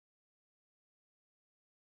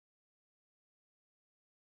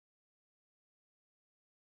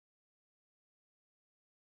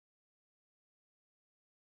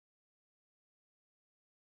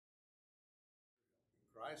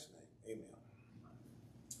Christ's name,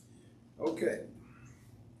 amen. Okay.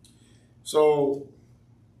 So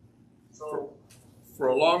for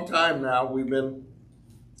a long time now, we've been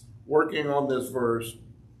working on this verse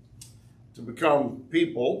to become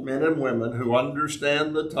people, men and women, who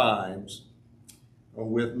understand the times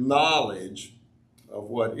with knowledge of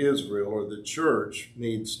what Israel or the church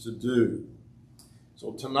needs to do.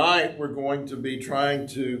 So tonight we're going to be trying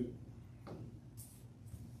to,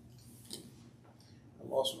 I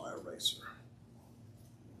lost my eraser.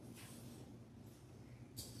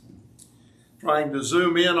 Trying to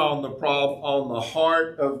zoom in on the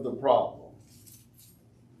heart of the problem.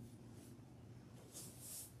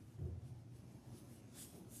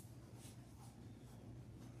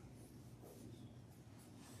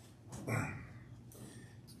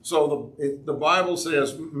 So the Bible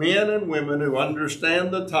says men and women who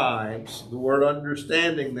understand the times. The word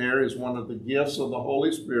understanding there is one of the gifts of the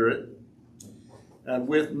Holy Spirit. And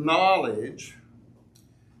with knowledge,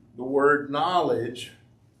 the word knowledge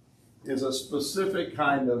is a specific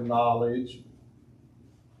kind of knowledge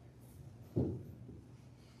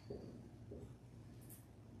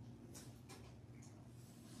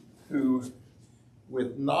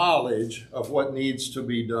with knowledge of what needs to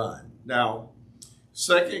be done. Now,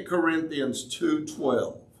 2 Corinthians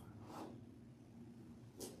 2:12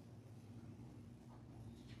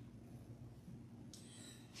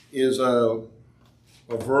 is a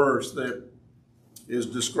verse that is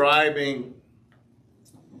describing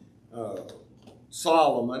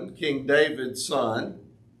Solomon, King David's son.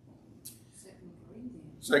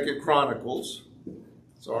 2 Chronicles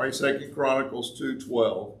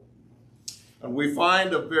 2:12. And we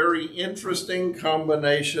find a very interesting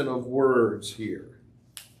combination of words here.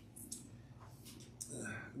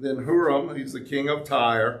 Then Huram, he's the king of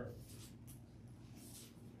Tyre,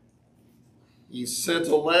 he sent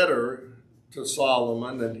a letter to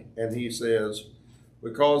Solomon, and he says,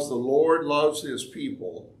 because the Lord loves his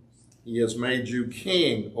people, he has made you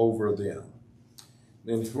king over them.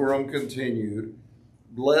 Then Huram continued,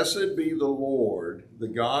 blessed be the Lord, the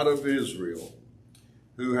God of Israel,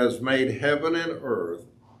 who has made heaven and earth,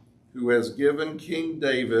 who has given King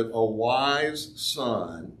David a wise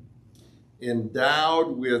son,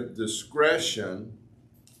 endowed with discretion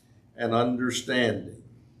and understanding.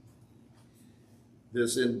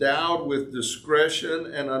 This endowed with discretion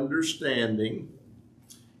and understanding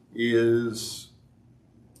is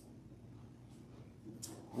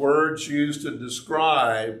words used to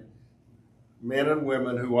describe men and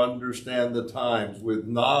women who understand the times with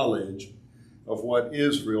knowledge of what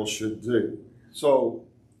Israel should do. So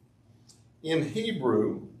in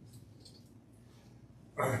Hebrew,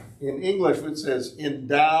 in English it says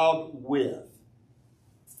endowed with.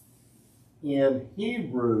 In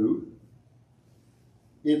Hebrew,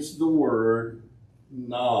 it's the word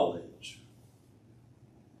knowledge.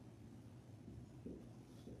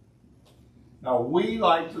 Now, we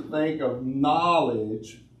like to think of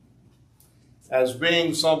knowledge as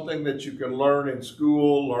being something that you can learn in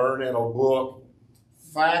school, learn in a book,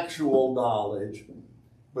 factual knowledge.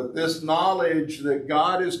 But this knowledge that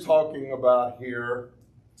God is talking about here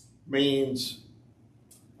means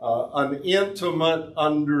an intimate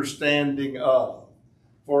understanding of.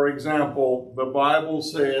 For example, the Bible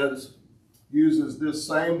uses this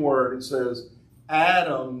same word. It says,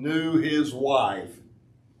 Adam knew his wife,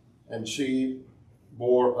 and she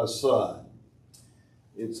bore a son.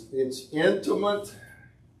 It's intimate.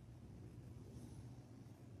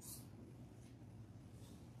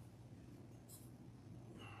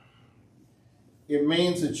 It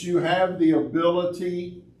means that you have the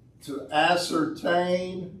ability to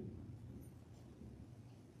ascertain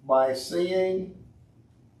by seeing.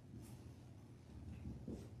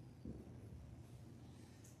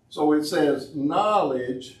 So it says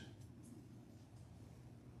knowledge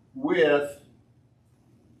with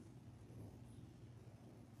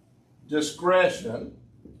discretion.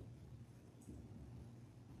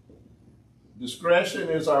 Discretion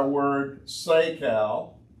is our word forsake.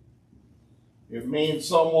 It means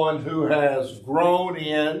someone who has grown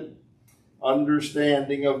in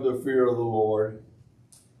understanding of the fear of the Lord.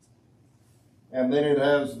 And then it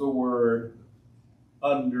has the word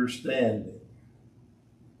understanding.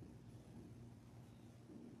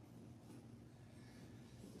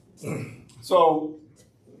 So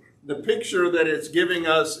the picture that it's giving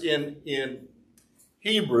us in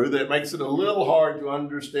Hebrew that makes it a little hard to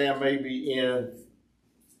understand maybe in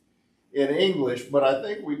English, but I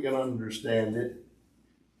think we can understand it.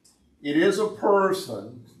 It is a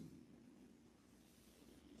person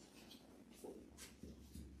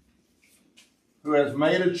who has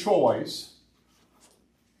made a choice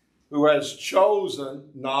who has chosen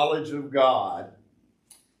knowledge of God.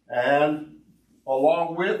 And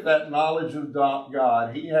along with that knowledge of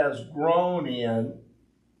God, he has grown in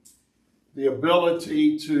the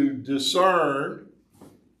ability to discern,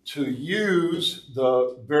 to use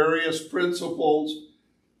the various principles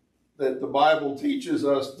that the Bible teaches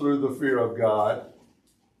us through the fear of God,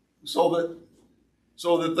 so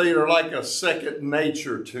that they are like a second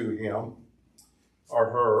nature to him or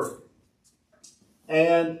her.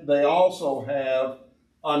 And they also have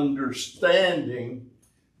understanding.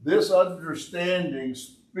 This understanding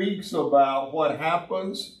speaks about what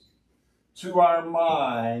happens to our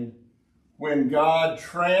mind when God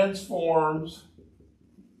transforms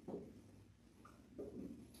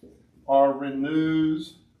or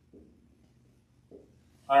renews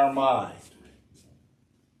our mind.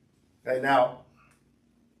 Okay, now,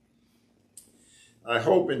 I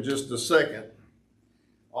hope in just a second,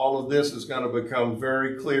 all of this is going to become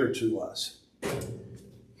very clear to us.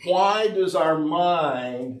 Why does our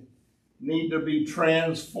mind need to be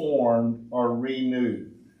transformed or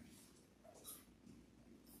renewed?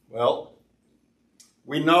 Well,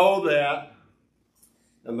 we know that,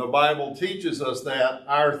 and the Bible teaches us that,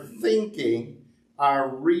 our thinking, our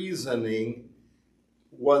reasoning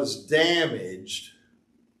was damaged,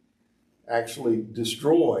 actually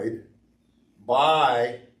destroyed,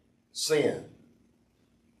 by sin.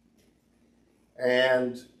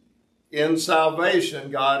 And in salvation,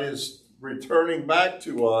 God is returning back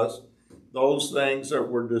to us those things that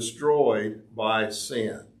were destroyed by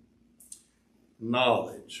sin.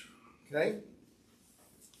 Knowledge. Okay?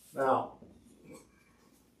 Now,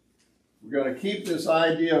 we're going to keep this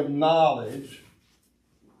idea of knowledge,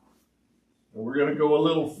 and we're going to go a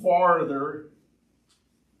little farther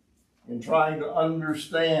in trying to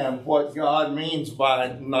understand what God means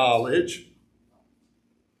by knowledge.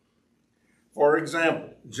 For example,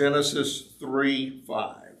 Genesis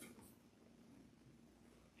 3:5.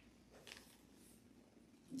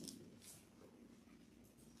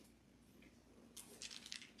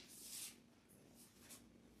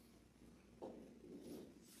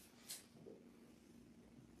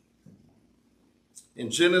 In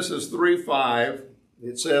Genesis 3:5,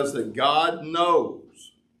 it says that God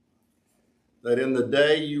knows that in the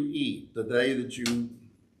day you eat, the day that you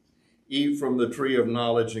eat from the tree of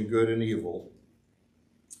knowledge and good and evil,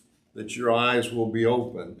 that your eyes will be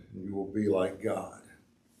opened and you will be like God.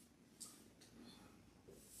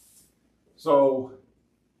 So,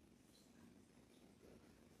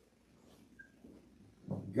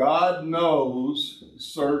 God knows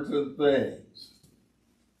certain things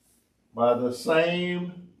by the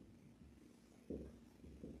same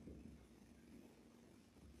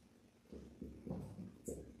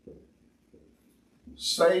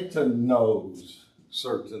Satan knows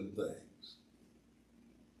certain things.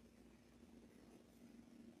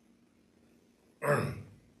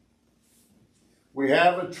 We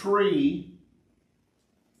have a tree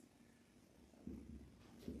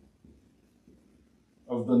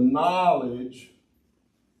of the knowledge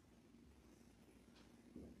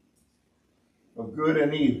of good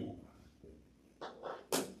and evil.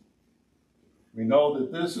 We know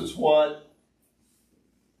that this is what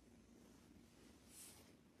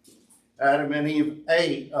Adam and Eve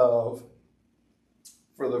ate of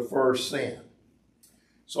for the first sin.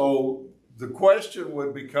 So the question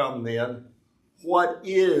would become then, what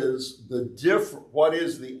is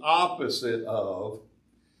the opposite of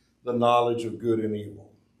the knowledge of good and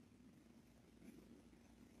evil?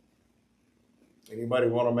 Anybody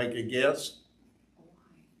want to make a guess?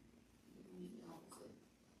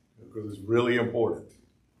 Because it's really important.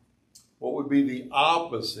 What would be the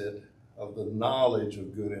opposite of the knowledge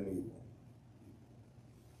of good and evil?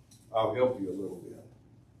 I'll help you a little bit.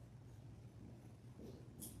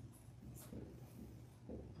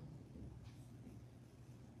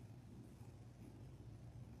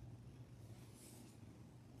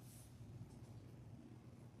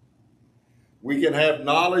 We can have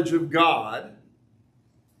knowledge of God,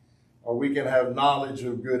 or we can have knowledge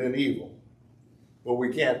of good and evil, but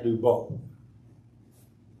we can't do both.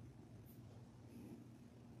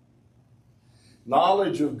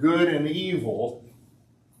 Knowledge of good and evil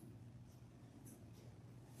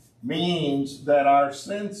means that our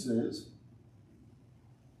senses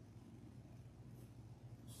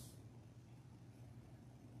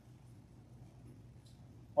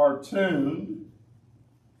are tuned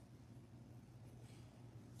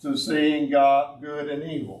to seeing God, good and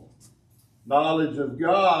evil. Knowledge of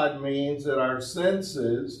God means that our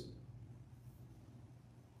senses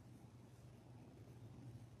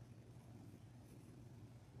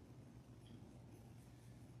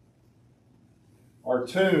are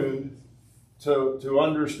tuned to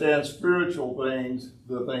understand spiritual things,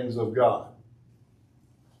 the things of God.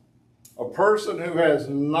 A person who has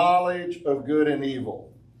knowledge of good and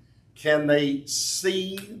evil, can they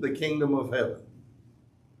see the kingdom of heaven?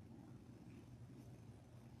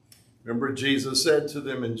 Remember, Jesus said to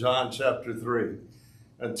them in John chapter 3,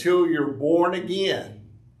 until you're born again,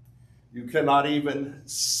 you cannot even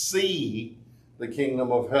see the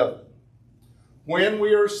kingdom of heaven. When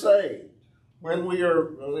we are saved, let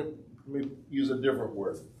me use a different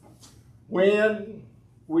word. When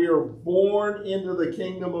we are born into the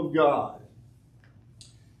kingdom of God,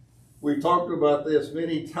 we've talked about this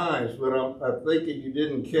many times, but I'm thinking you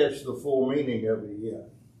didn't catch the full meaning of it yet.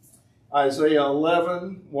 Isaiah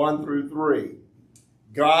 11, 1 through 3.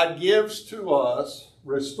 God gives to us,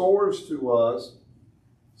 restores to us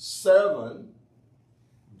 7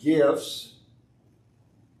 gifts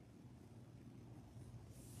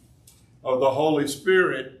of the Holy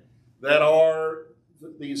Spirit that are,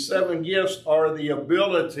 these 7 gifts are the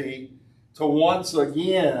ability to once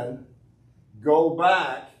again go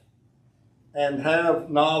back and have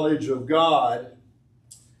knowledge of God,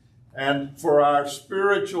 and for our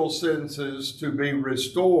spiritual senses to be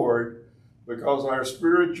restored, because our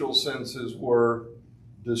spiritual senses were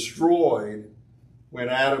destroyed when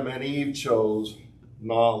Adam and Eve chose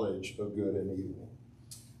knowledge of good and evil.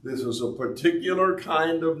 This is a particular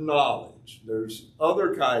kind of knowledge. There's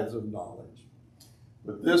other kinds of knowledge,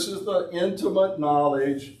 but this is the intimate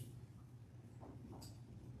knowledge.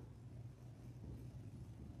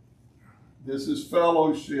 This is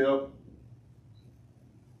fellowship.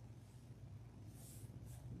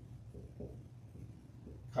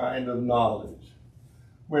 Kind of knowledge.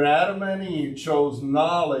 When Adam and Eve chose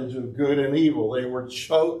knowledge of good and evil, they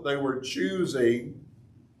were choosing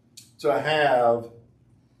to have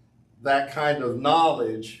that kind of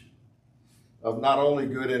knowledge of not only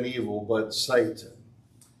good and evil, but Satan.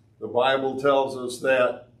 The Bible tells us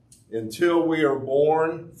that until we are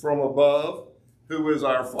born from above, who is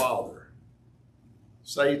our father?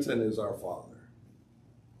 Satan is our father.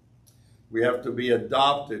 We have to be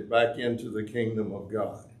adopted back into the kingdom of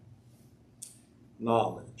God.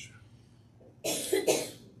 Knowledge.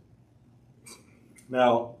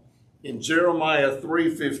 Now, in Jeremiah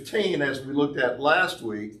 3:15, as we looked at last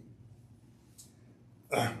week,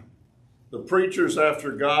 the preachers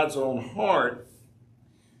after God's own heart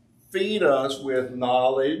feed us with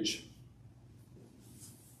knowledge,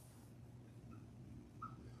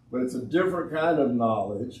 but it's a different kind of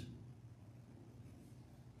knowledge,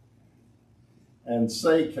 and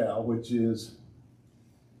Sakal, which is,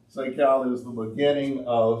 Sakal is the beginning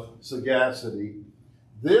of sagacity.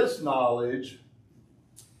 This knowledge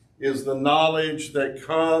is the knowledge that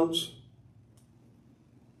comes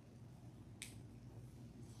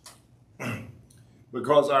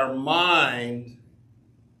because our mind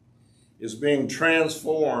is being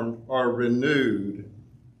transformed or renewed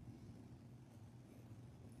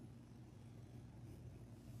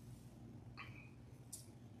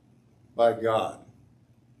by God.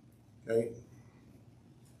 Okay?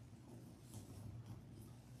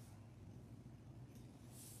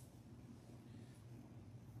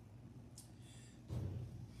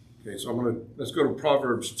 Okay, so let's go to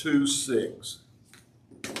Proverbs 2:6.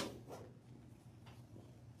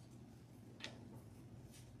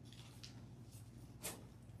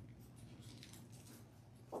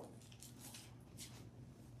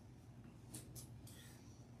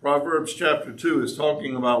 Proverbs chapter 2 is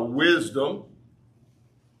talking about wisdom.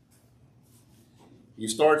 He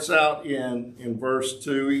starts out in verse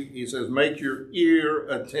 2, he says, make your ear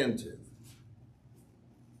attentive.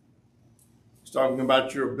 He's talking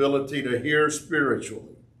about your ability to hear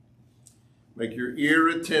spiritually. Make your ear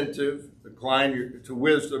attentive, incline to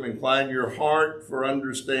wisdom, incline your heart for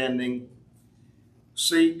understanding,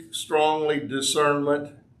 seek strongly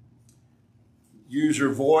discernment, use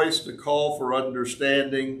your voice to call for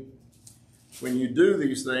understanding. When you do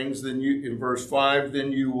these things, then in verse 5,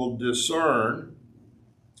 then you will discern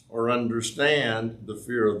or understand the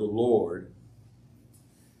fear of the Lord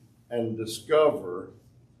and discover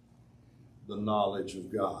the knowledge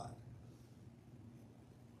of God.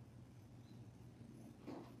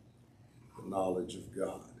 The knowledge of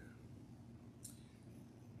God.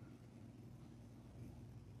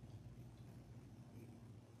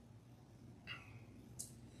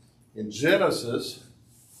 In Genesis,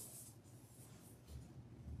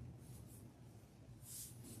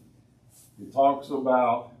 it talks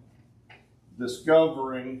about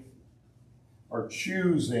discovering or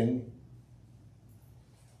choosing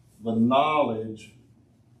the knowledge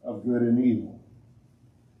of good and evil.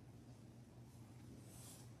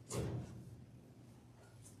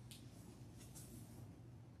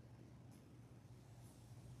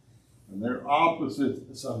 And they're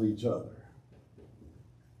opposites of each other.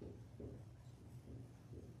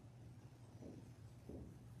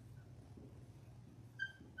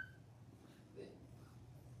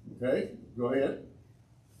 Okay, go ahead.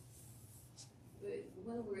 But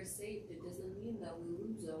when we're saved, it doesn't mean that we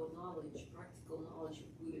lose our knowledge, practical knowledge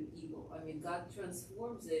of good and evil. I mean, God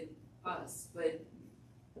transforms us, but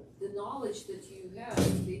the knowledge that you have,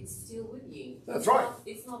 it's still with you. That's right.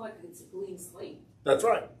 It's not like it's a clean slate. That's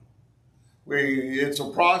right. It's a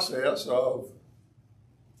process of,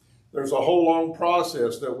 there's a whole long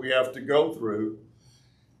process that we have to go through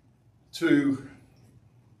to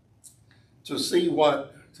see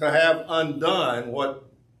to have undone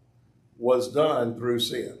what was done through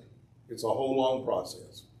sin. It's a whole long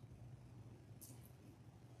process.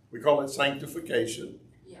 We call it sanctification.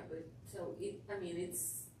 Yeah, but so it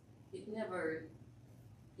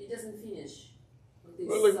doesn't finish.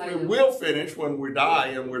 Well, it will finish when we die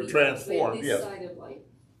and we're transformed. Yes.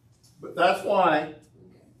 But that's why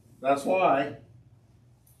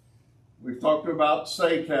we've talked about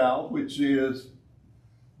forsake, which is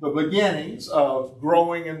the beginnings of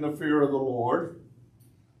growing in the fear of the Lord.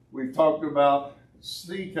 We've talked about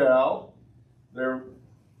seek. They're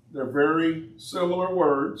very similar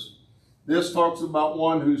words. This talks about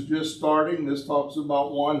one who's just starting. This talks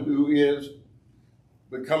about one who is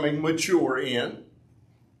becoming mature in.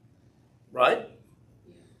 Right?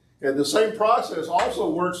 Yeah. And the same process also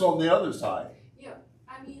works on the other side. Yeah.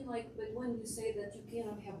 I mean, but when you say that you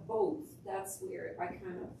cannot have both, that's where I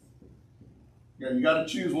kind of... Yeah, you got to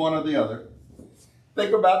choose one or the other.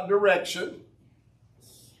 Think about direction.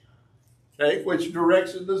 Okay, which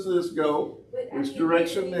direction does this go? Which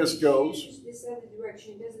direction this goes? If you this other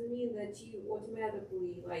direction, it doesn't mean that you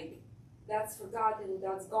automatically, that's forgotten,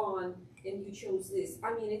 that's gone, and you chose this.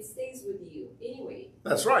 I mean, it stays with you anyway.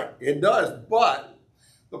 That's right, it does. But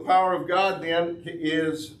the power of God then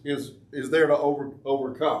is there to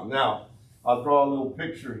overcome. Now, I'll draw a little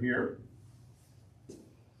picture here.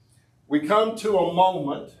 We come to a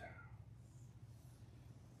moment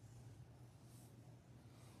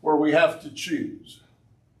where we have to choose.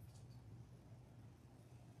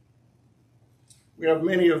 We have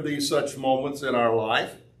many of these such moments in our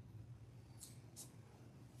life.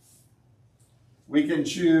 We can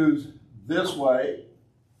choose this way.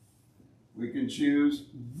 We can choose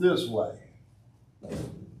this way.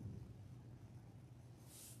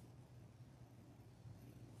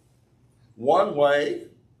 One way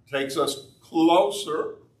takes us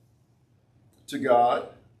closer to God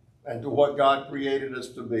and to what God created us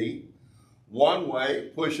to be. One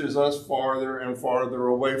way pushes us farther and farther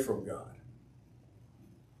away from God.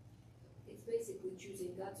 It's basically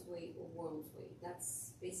choosing God's way or world's way.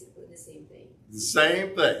 That's basically the same thing. The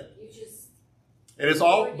same thing. You just... And it's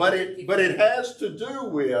all, but it has to do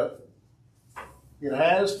with,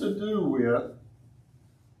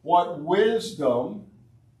 what wisdom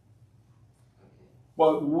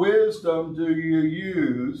do you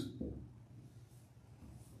use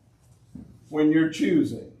when you're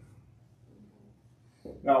choosing?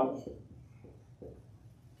 Now,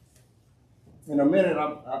 in a minute,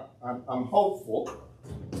 I'm hopeful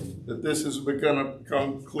that this is going to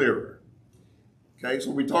become clearer. Okay,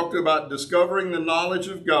 so we talked about discovering the knowledge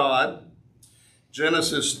of God,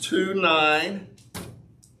 Genesis 2:9,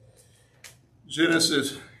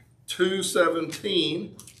 Genesis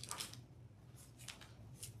 2:17.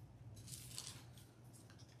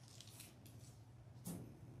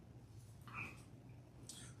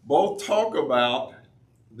 Both talk about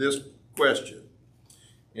this question.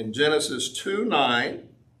 In Genesis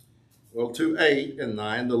 2:8 and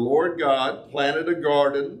 9, the Lord God planted a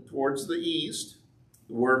garden towards the east.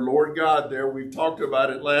 The word Lord God there, we talked about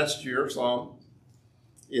it last year some.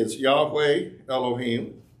 It's Yahweh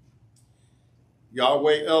Elohim.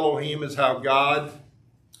 Yahweh Elohim is how God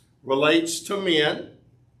relates to men.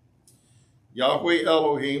 Yahweh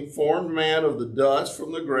Elohim formed man of the dust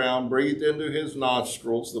from the ground, breathed into his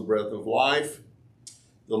nostrils the breath of life.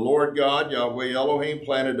 The Lord God, Yahweh Elohim,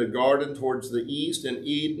 planted a garden towards the east in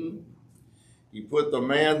Eden. He put the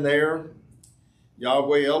man there.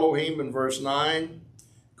 Yahweh Elohim, in verse 9,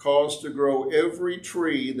 caused to grow every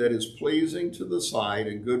tree that is pleasing to the sight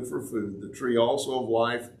and good for food. The tree also of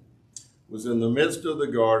life was in the midst of the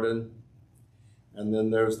garden. And then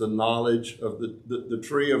there's the knowledge of the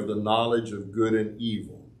tree of the knowledge of good and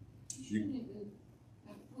evil. You shouldn't even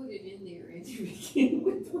have put it in there and to begin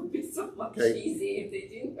with. It would be so much easier if they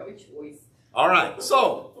didn't have a choice. All right,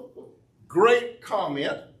 so great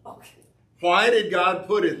comment. Okay. Why did God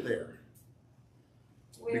put it there?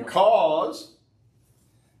 Well, because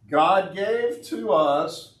God gave to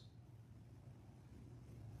us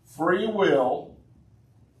free will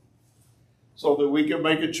so that we can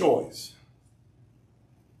make a choice.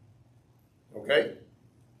 Okay?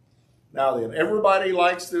 Now then, everybody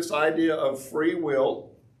likes this idea of free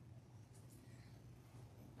will.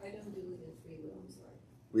 I don't believe in free will, I'm sorry.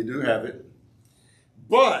 We do have it.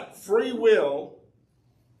 But free will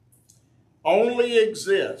only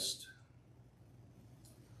exists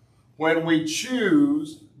when we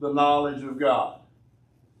choose the knowledge of God.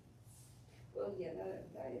 Well, yeah, that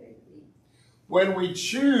I agree. When we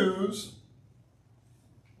choose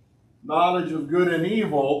knowledge of good and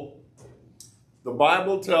evil, the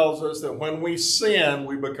Bible tells us that when we sin,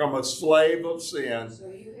 we become a slave of sin. So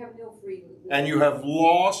you have no free will. And you have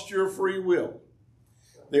lost your free will.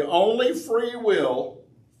 The only free will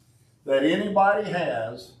that anybody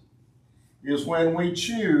has is when we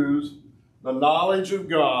choose the knowledge of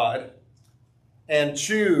God and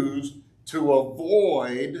choose to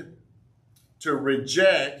avoid, to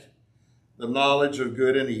reject the knowledge of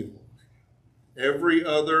good and evil. Every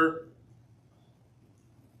other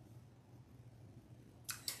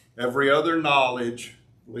knowledge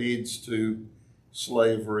leads to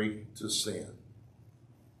slavery to sin.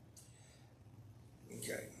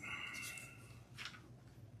 Okay.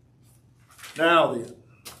 Now then,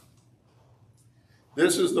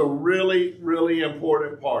 this is the really, really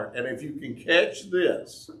important part. And if you can catch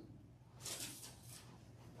this,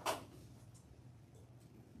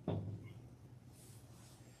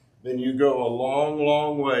 then you go a long,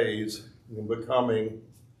 long ways in becoming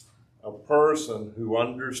a person who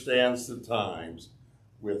understands the times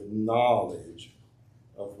with knowledge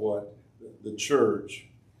of what the church,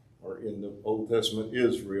 or in the Old Testament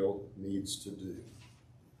Israel, needs to do.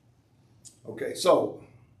 Okay, so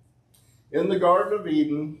in the Garden of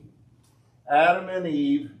Eden, Adam and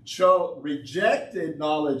Eve rejected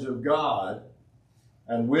knowledge of God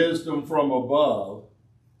and wisdom from above,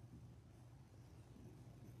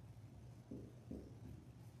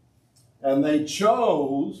 and they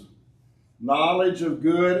chose knowledge of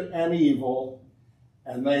good and evil,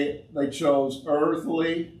 and they chose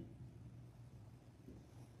earthly,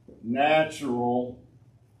 natural,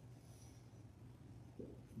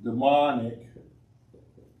 demonic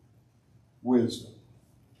wisdom.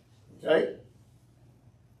 Okay?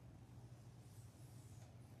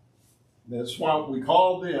 That's why we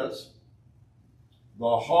call this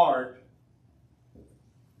the heart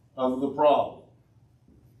of the problem.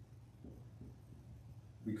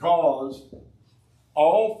 Because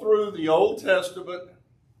all through the Old Testament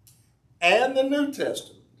and the New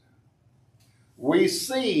Testament, we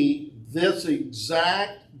see this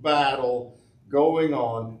exact battle going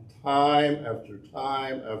on time after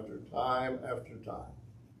time after time after time.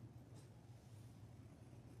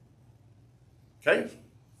 Okay?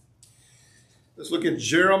 Let's look at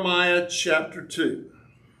Jeremiah chapter 2.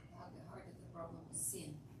 The heart of the problem is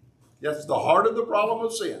sin. Yes, the heart of the problem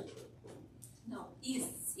of sin. No, is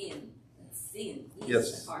sin. Sin is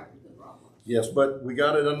Yes. the heart of the problem. Yes, but we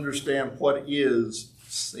got to understand what is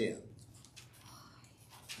sin.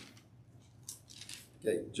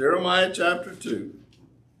 Okay, Jeremiah chapter 2.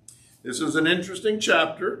 This is an interesting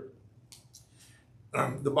chapter.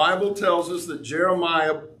 The Bible tells us that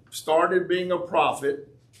Jeremiah started being a prophet.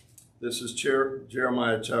 This is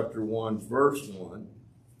Jeremiah chapter 1, verse 1.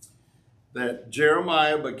 That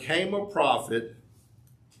Jeremiah became a prophet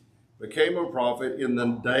in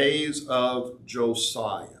the days of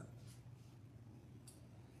Josiah.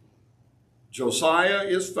 Josiah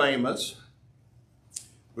is famous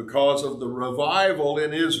because of the revival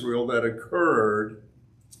in Israel that occurred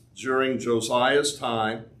during Josiah's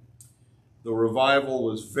time. The revival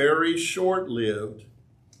was very short-lived.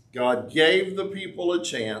 God gave the people a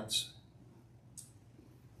chance,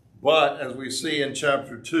 but as we see in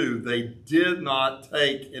chapter 2, they did not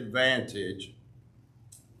take advantage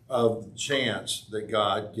of the chance that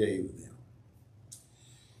God gave them.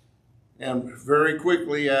 And very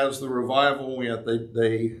quickly, as the revival went,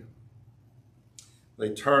 they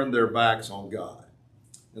turned their backs on God.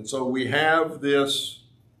 And so we have this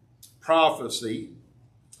prophecy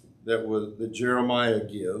that Jeremiah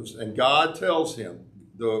gives, and God tells him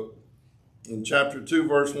in chapter 2,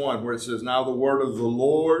 verse 1, where it says, "Now the word of the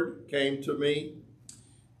Lord came to me."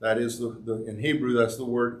 That is, in Hebrew, that's the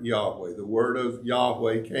word Yahweh. The word of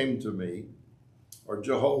Yahweh came to me, or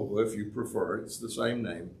Jehovah, if you prefer. It's the same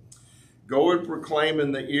name. "Go and proclaim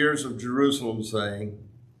in the ears of Jerusalem, saying,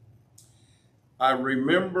 I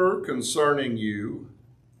remember concerning you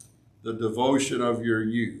the devotion of your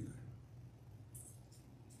youth."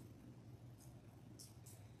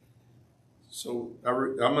 So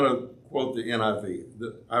I'm going to quote the NIV.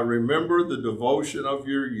 "I remember the devotion of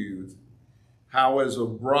your youth, how as a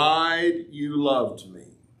bride you loved me.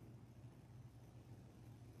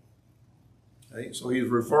 Okay, so he's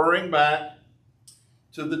referring back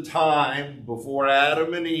to the time before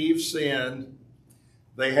Adam and Eve sinned.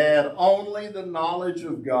 They had only the knowledge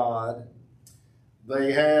of God.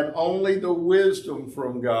 They had only the wisdom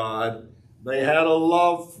from God. They had a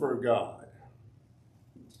love for God.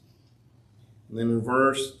 And then in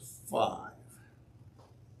verse 5.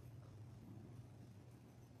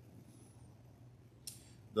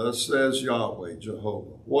 Thus says Yahweh,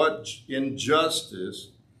 Jehovah, what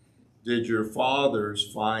injustice did your fathers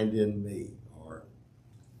find in me? Or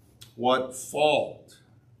what fault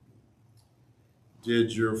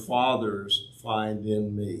did your fathers find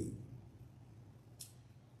in me?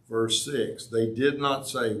 Verse 6, they did not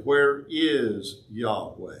say, where is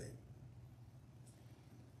Yahweh?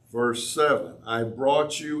 Verse 7, I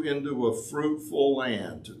brought you into a fruitful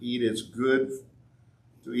land to eat its fruit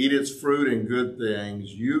and good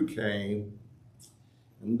things. You came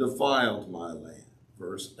and defiled my land.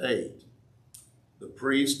 Verse 8, the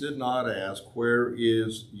priest did not ask, where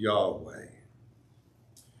is Yahweh?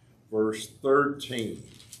 Verse 13,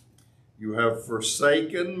 you have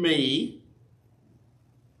forsaken me,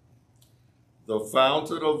 the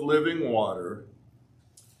fountain of living water,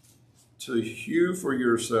 to hew for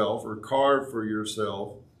yourself or carve for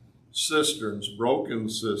yourself cisterns, broken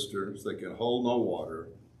cisterns that can hold no water.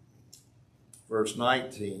 Verse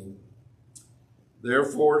 19,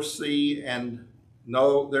 therefore see and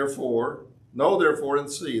know therefore and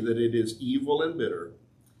see that it is evil and bitter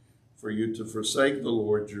for you to forsake the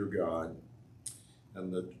Lord your God,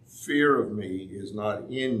 and the fear of me is not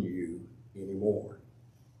in you anymore.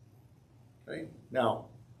 Okay, now,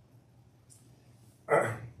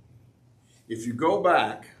 if you go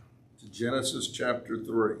back to Genesis chapter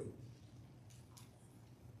 3,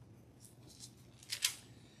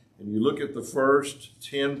 and you look at the first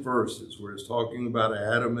 10 verses where it's talking about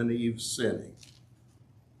Adam and Eve sinning,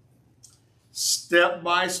 step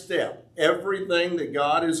by step, everything that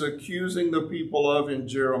God is accusing the people of in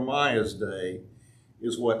Jeremiah's day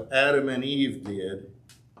is what Adam and Eve did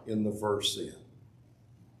in the first sin.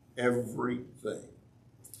 Everything.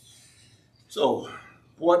 So,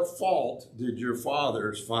 what fault did your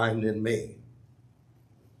fathers find in me?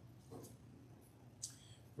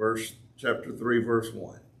 Chapter 3, verse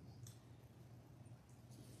 1.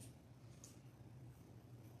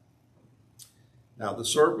 Now the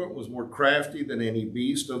serpent was more crafty than any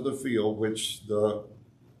beast of the field which the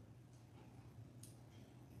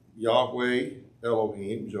Yahweh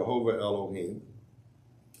Elohim, Jehovah Elohim,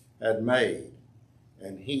 had made.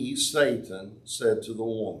 And he, Satan, said to the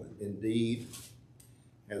woman, indeed,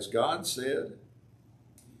 as God said,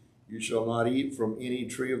 you shall not eat from any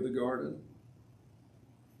tree of the garden.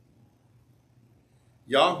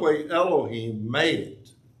 Yahweh Elohim made it.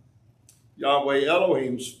 Yahweh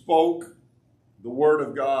Elohim spoke the word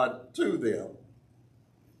of God to them.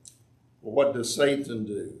 Well, what does Satan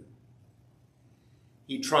do?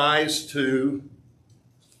 He tries to,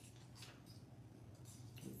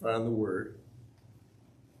 find the word,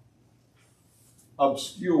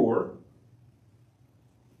 obscure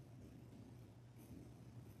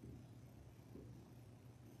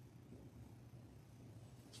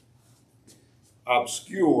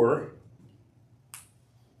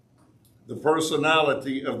the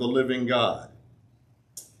personality of the living God,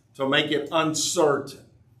 to make it uncertain.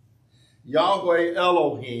 Yahweh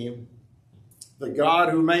Elohim, the God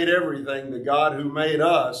who made everything, the God who made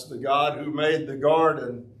us, the God who made the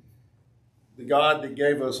garden, the God that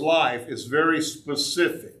gave us life, is very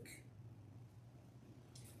specific.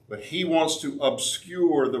 But he wants to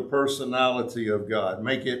obscure the personality of God,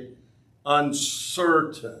 make it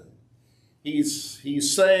uncertain. He's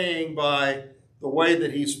saying by the way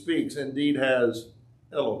that he speaks, indeed has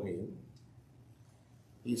Elohim.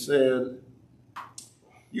 He said,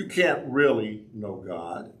 you can't really know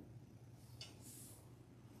God.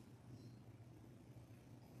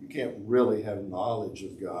 You can't really have knowledge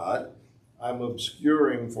of God. I'm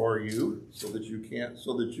obscuring for you so that you can't,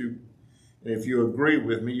 and if you agree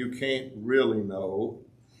with me, you can't really know.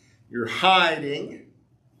 You're hiding.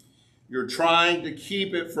 You're trying to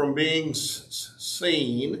keep it from being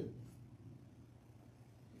seen.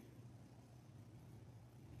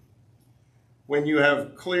 When you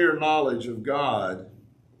have clear knowledge of God,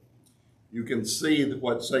 you can see that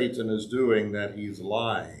what Satan is doing, that he's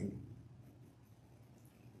lying.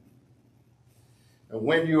 And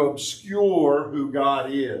when you obscure who God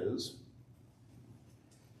is,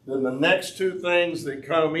 then the next two things that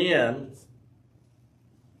come in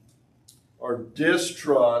are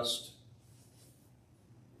distrust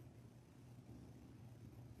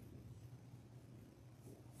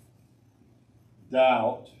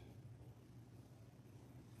doubt.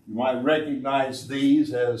 You might recognize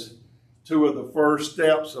these as two of the first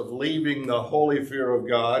steps of leaving the holy fear of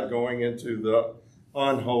God, going into the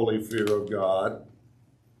unholy fear of God.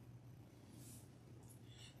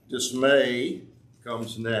 Dismay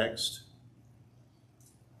comes next.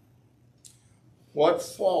 What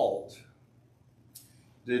fault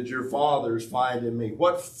did your fathers find in me?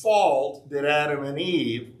 What fault did Adam and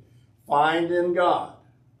Eve find in God?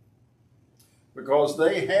 Because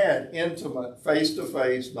they had intimate,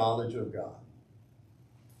 face-to-face knowledge of God.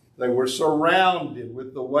 They were surrounded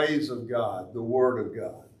with the ways of God, the Word of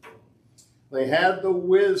God. They had the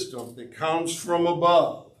wisdom that comes from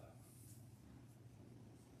above.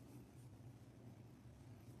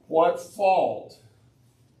 What fault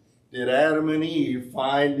did Adam and Eve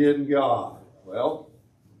find in God? Well,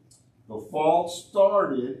 the fault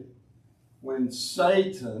started when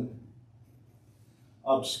Satan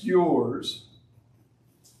obscures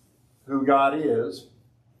who God is.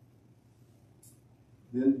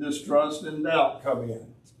 Then distrust and doubt come in.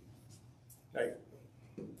 Okay.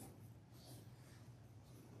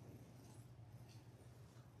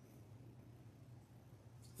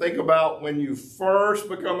 Think about when you first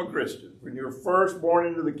become a Christian, when you're first born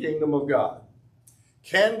into the kingdom of God.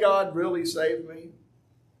 Can God really save me?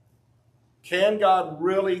 Can God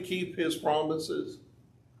really keep his promises?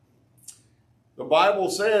 The Bible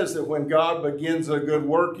says that when God begins a good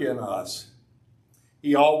work in us,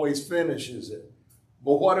 he always finishes it.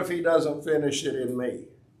 But what if he doesn't finish it in me?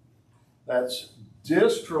 That's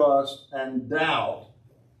distrust and doubt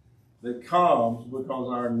that comes because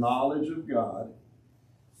our knowledge of God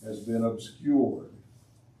has been obscured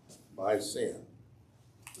by sin.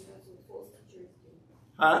 That's what false teachers do.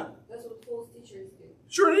 Huh? That's what false teachers do.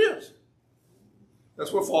 Sure it is.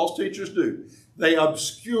 That's what false teachers do. They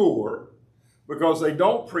obscure because they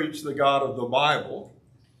don't preach the God of the Bible.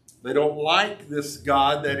 They don't like this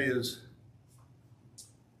God that is,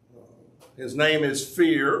 his name is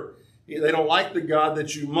fear. They don't like the God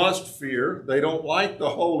that you must fear. They don't like the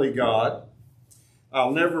holy God.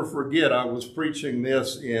 I'll never forget, I was preaching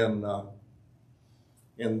this in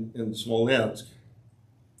Smolensk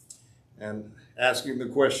and asking the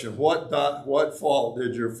question, what fault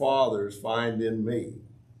did your fathers find in me?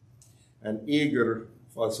 And Igor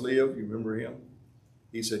Vasiliev, you remember him?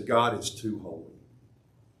 He said, God is too holy.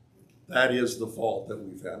 That is the fault that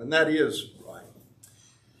we found, and that is right.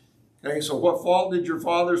 Okay, so what fault did your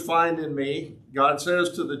fathers find in me? God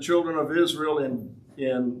says to the children of Israel in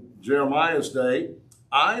Jeremiah's day,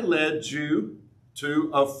 I led you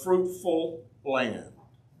to a fruitful land.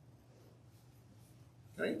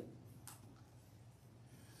 Okay?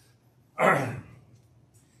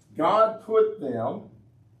 God put them,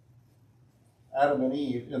 Adam and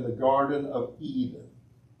Eve, in the Garden of Eden.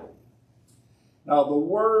 Now, the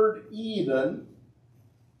word Eden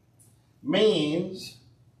means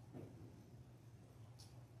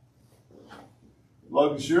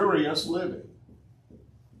luxurious living.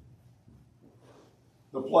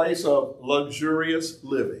 The place of luxurious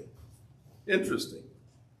living. Interesting.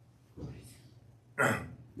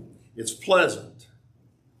 It's pleasant,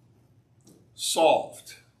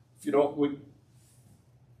 soft, if you don't,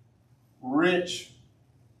 rich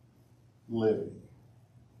living.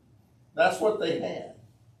 That's what they had.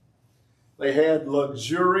 They had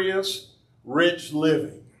luxurious, rich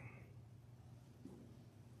living.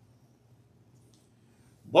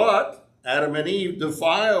 But Adam and Eve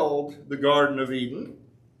defiled the Garden of Eden,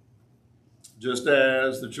 just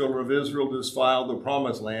as the children of Israel defiled the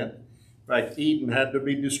Promised Land. In fact, Eden had to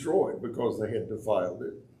be destroyed because they had defiled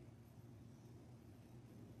it.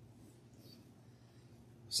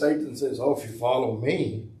 Satan says, oh, if you follow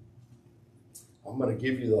me, I'm going to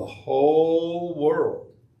give you the whole world.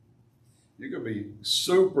 You could be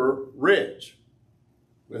super rich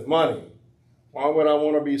with money. Why would I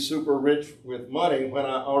want to be super rich with money when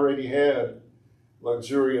I already had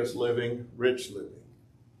luxurious living, rich living?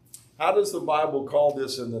 How does the Bible call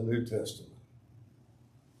this in the New Testament?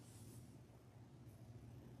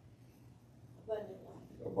 Abundant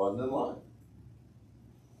life. Abundant life.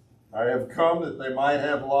 I have come that they might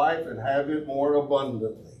have life and have it more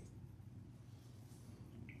abundantly.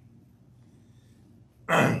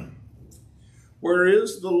 Where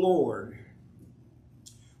is the Lord?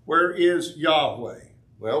 Where is Yahweh?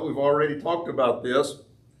 Well, we've already talked about this.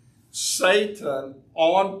 Satan,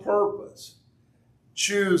 on purpose,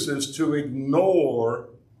 chooses to ignore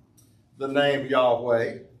the name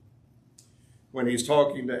Yahweh when he's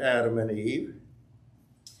talking to Adam and Eve.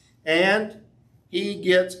 And he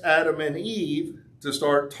gets Adam and Eve to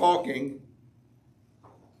start talking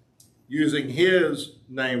using his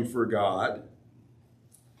name for God.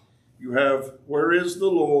 You have, where is the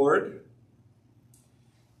Lord?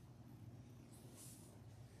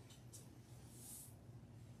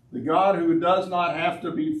 The God who does not have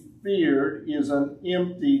to be feared is an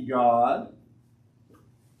empty God.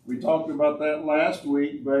 We talked about that last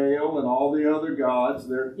week. Baal and all the other gods,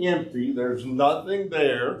 they're empty. There's nothing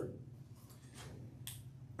there.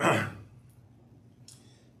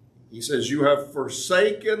 He says, you have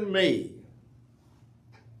forsaken me,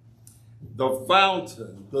 the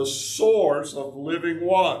fountain, the source of living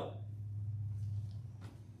water.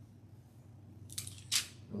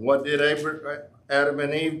 And what did Adam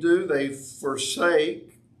and Eve do? They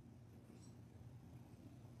forsake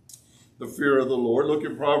the fear of the Lord. Look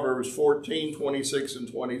at Proverbs 14, 26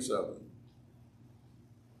 and 27.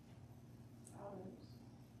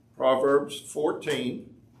 Proverbs 14,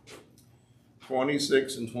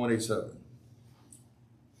 26 and 27.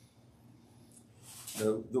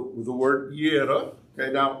 The word yira.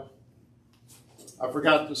 Okay, now, I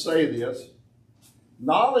forgot to say this.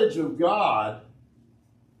 Knowledge of God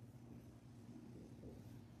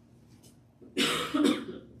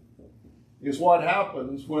is what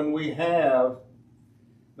happens when we have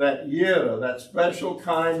that yira, that special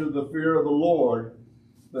kind of the fear of the Lord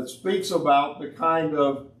that speaks about the kind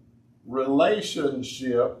of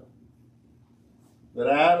relationship that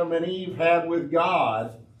Adam and Eve had with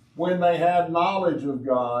God when they had knowledge of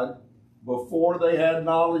God before they had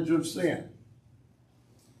knowledge of sin.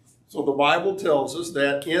 So the Bible tells us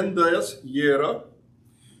that in this yira,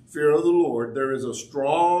 fear of the Lord, there is a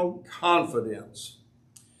strong confidence,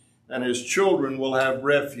 and his children will have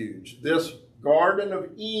refuge. This Garden of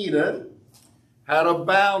Eden had a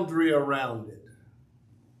boundary around it,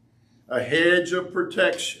 a hedge of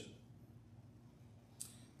protection.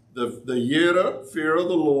 The yira, fear of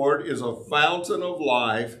the Lord, is a fountain of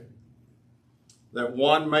life that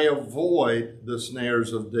one may avoid the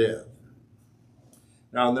snares of death.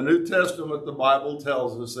 Now, in the New Testament, the Bible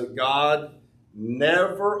tells us that God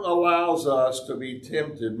never allows us to be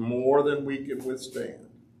tempted more than we can withstand.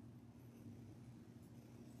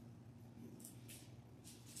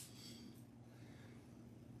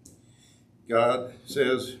 God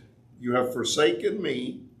says, you have forsaken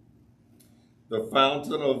me, the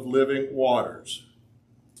fountain of living waters.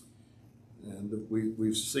 And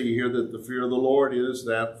we see here that the fear of the Lord is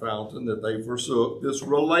that fountain that they forsook. This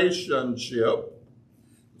relationship,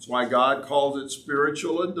 that's why God calls it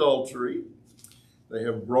spiritual adultery. They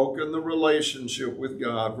have broken the relationship with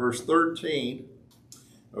God. Verse 13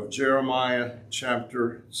 of Jeremiah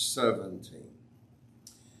chapter 17.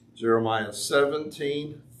 Jeremiah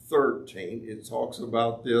 17, 13, it talks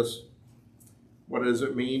about this. What does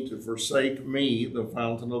it mean to forsake me, the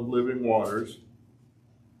fountain of living waters?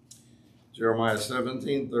 Jeremiah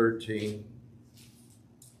 17, 13.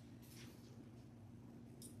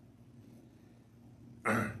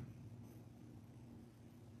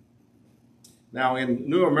 Now, in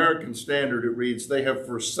New American Standard, it reads, they have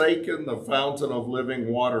forsaken the fountain of living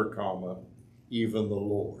water, comma, even the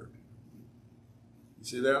Lord. You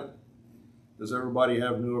see that? Does everybody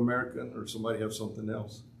have New American, or somebody have something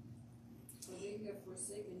else? So they have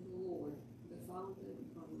forsaken the Lord, the fountain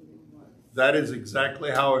of living water. That is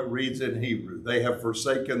exactly how it reads in Hebrew. They have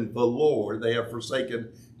forsaken the Lord. They have forsaken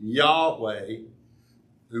Yahweh,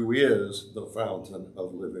 who is the fountain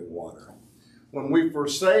of living water. When we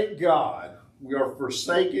forsake God, we are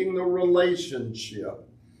forsaking the relationship,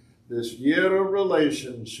 this yira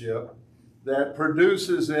relationship that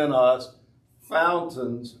produces in us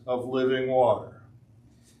fountains of living water.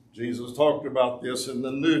 Jesus talked about this in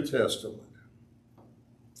the New Testament.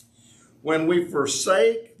 When we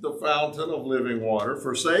forsake the fountain of living water,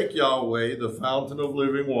 forsake Yahweh, the fountain of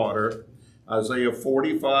living water, Isaiah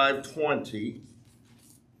 45:20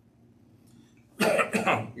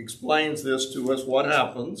 explains this to us, what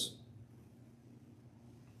happens.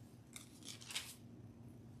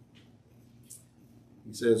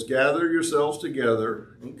 He says, gather yourselves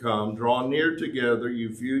together and come, draw near together,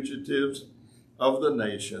 you fugitives of the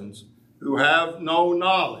nations, who have no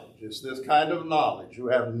knowledge. It's this kind of knowledge, who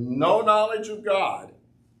have no knowledge of God,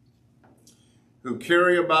 who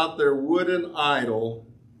carry about their wooden idol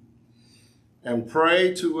and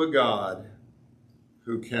pray to a God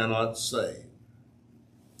who cannot save.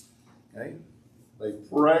 Okay? They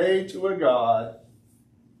pray to a God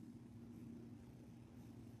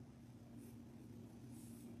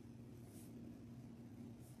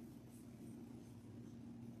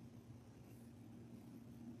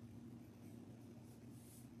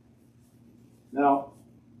Now,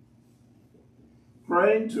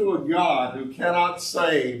 praying to a God who cannot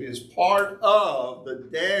save is part of the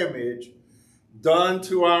damage done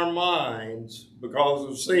to our minds because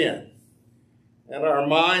of sin. And our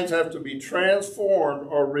minds have to be transformed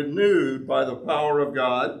or renewed by the power of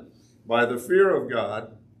God, by the fear of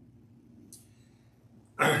God.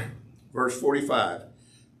 Verse 45,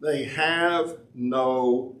 they have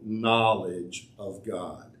no knowledge of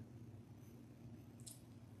God.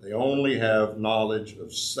 They only have knowledge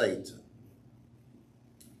of Satan.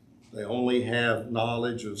 They only have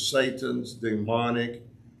knowledge of Satan's demonic,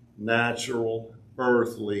 natural,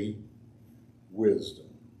 earthly wisdom.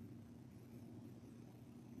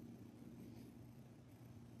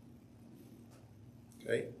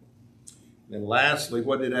 Okay. And lastly,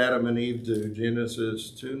 what did Adam and Eve do?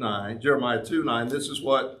 Genesis 2:9, Jeremiah 2:9. This is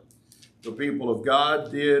what the people of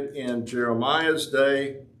God did in Jeremiah's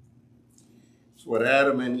day. It's what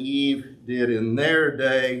Adam and Eve did in their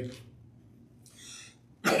day.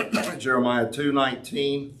 Jeremiah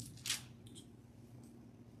 2:19.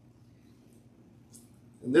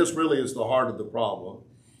 And this really is the heart of the problem.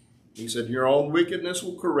 He said, your own wickedness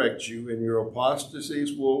will correct you, and your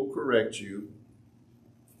apostasies will correct you.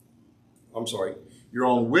 Your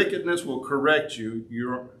own wickedness will correct you,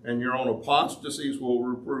 and your own apostasies will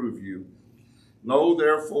reprove you. Know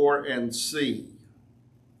therefore and see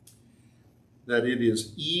that it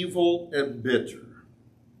is evil and bitter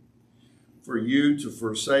for you to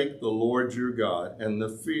forsake the Lord your God, and the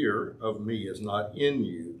fear of me is not in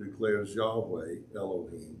you, declares Yahweh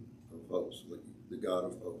Elohim of hosts, the God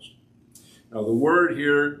of hosts. Now the word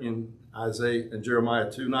here in Jeremiah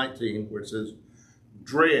 2:19, where it says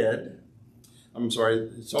dread,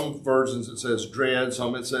 some versions it says dread,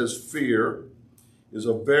 some it says fear, is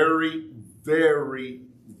a very, very,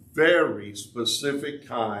 very specific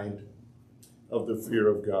kind of the fear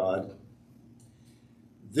of God.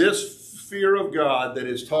 This fear of God that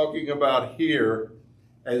is talking about here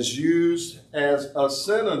as used as a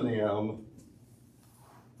synonym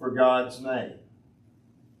for God's name.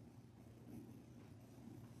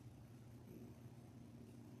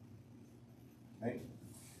 Okay?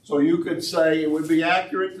 So you could say it would be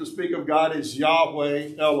accurate to speak of God as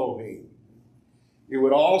Yahweh Elohim. It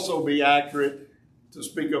would also be accurate to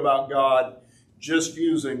speak about God just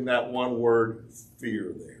using that one word,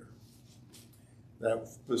 fear, there. That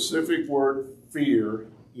specific word, fear,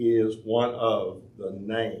 is one of the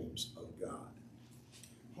names of God.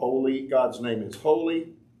 Holy, God's name is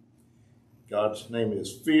holy. God's name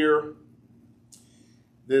is fear.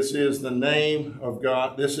 This is the name of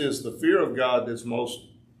God. This is the fear of God that's most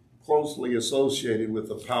closely associated with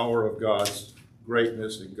the power of God's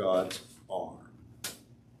greatness and God's arm.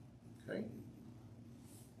 Okay?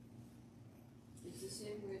 It's the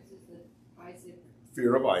same word as the Isaac.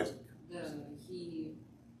 Fear of Isaac. He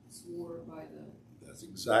swore by the... That's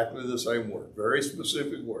exactly the same word. Very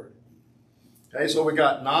specific word. Okay, so we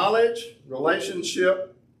got knowledge,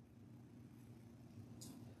 relationship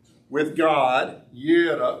with God,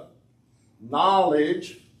 yira,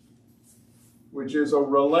 knowledge, which is a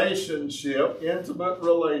relationship, intimate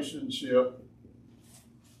relationship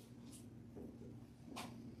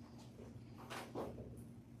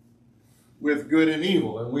with good and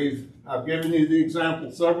evil. And I've given you the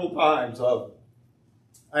example several times of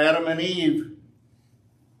Adam and Eve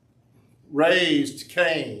raised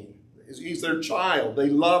Cain. He's their child. They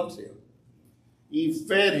loved him. Eve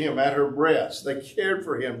fed him at her breast. They cared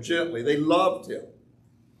for him gently. They loved him.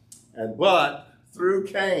 But through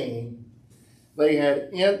Cain, they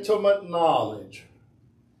had intimate knowledge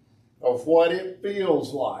of what it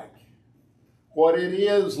feels like, what it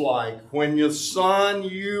is like when your son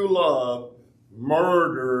you love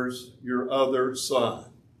murders your other son.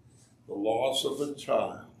 The loss of a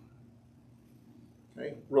child.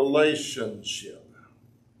 Okay? Relationship.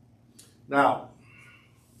 Now,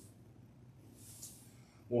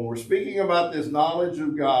 when we're speaking about this knowledge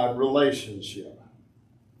of God, relationship,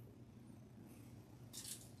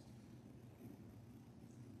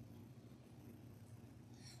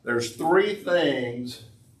 there's three things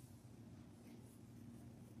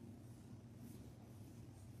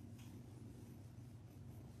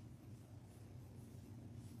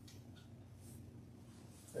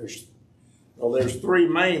there's three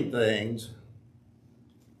main things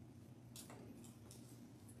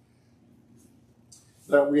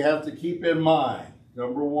that we have to keep in mind.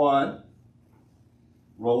 Number one,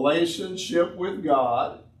 relationship with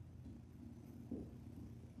God.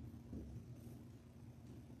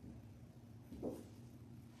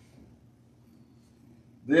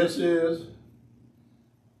 This is,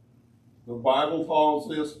 the Bible calls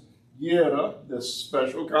this yira, this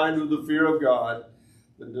special kind of the fear of God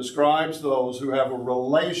that describes those who have a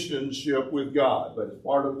relationship with God, but it's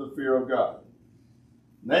part of the fear of God.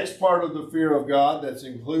 Next part of the fear of God that's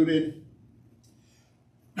included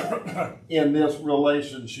in this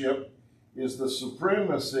relationship is the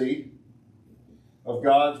supremacy of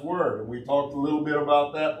God's Word. And we talked a little bit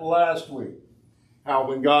about that last week. How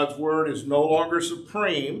when God's Word is no longer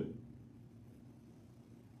supreme,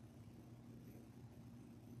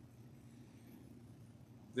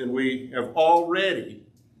 then we have already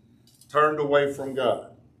turned away from God.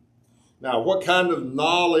 Now, what kind of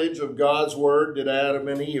knowledge of God's Word did Adam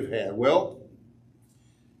and Eve have? Well,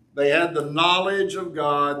 they had the knowledge of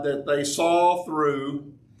God that they saw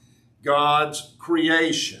through God's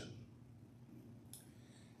creation.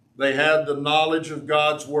 They had the knowledge of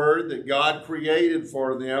God's Word that God created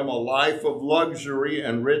for them a life of luxury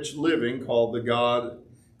and rich living called the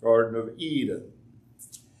Garden of Eden.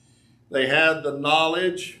 They had the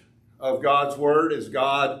knowledge of God's Word as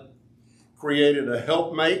God created a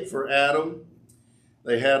helpmate for Adam.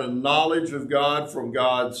 They had a knowledge of God from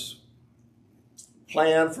God's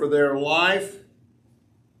plan for their life.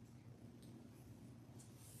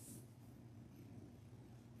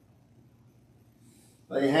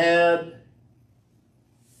 They had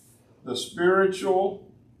the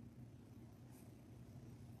spiritual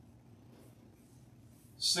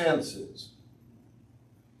senses,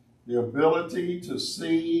 the ability to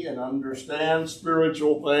see and understand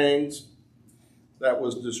spiritual things that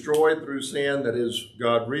was destroyed through sin, that is,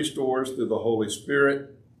 God restores through the Holy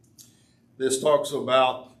Spirit. This talks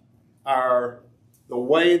about the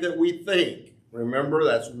way that we think. Remember,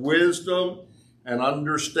 that's wisdom and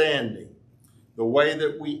understanding. The way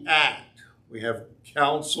that we act. We have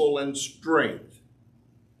counsel and strength.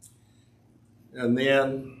 And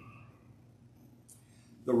then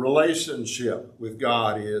the relationship with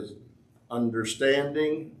God is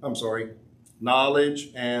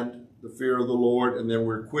knowledge and the fear of the Lord, and then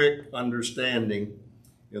we're quick understanding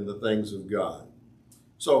in the things of God.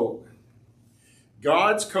 So,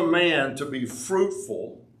 God's command to be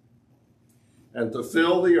fruitful and to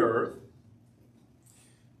fill the earth,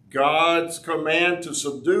 God's command to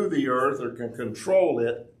subdue the earth or can control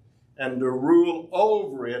it and to rule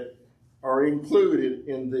over it are included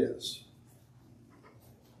in this.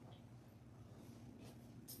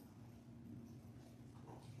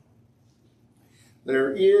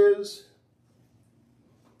 There is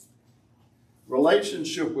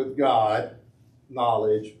relationship with God,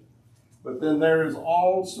 knowledge, but then there is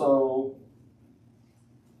also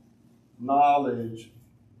knowledge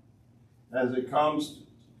as it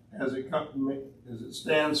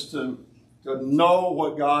stands to know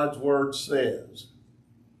what God's Word says,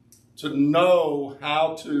 to know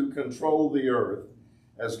how to control the earth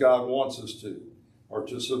as God wants us to, or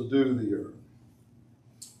to subdue the earth.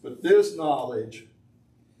 But this knowledge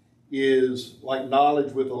is like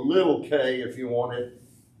knowledge with a little k, if you want it.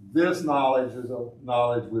 This knowledge is a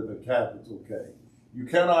knowledge with a capital K. You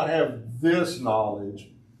cannot have this knowledge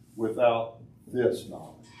without this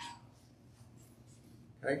knowledge.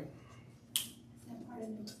 Okay?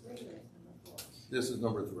 This is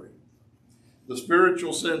number 3. The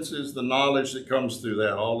spiritual sense is the knowledge that comes through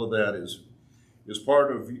that. All of that is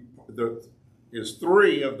part of is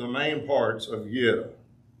 3 of the main parts of Yiddah.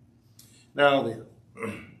 Now then,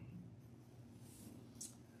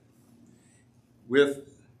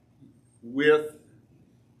 with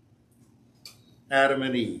Adam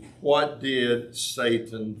and Eve, what did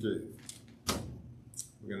Satan do?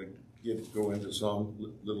 We're going to go into some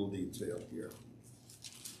little detail here.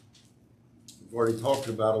 We've already talked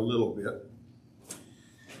about a little bit.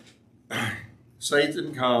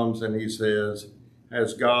 Satan comes and he says,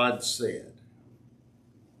 "Has God said?"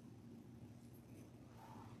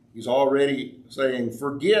 He's already saying,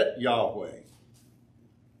 forget Yahweh.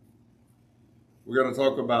 We're going to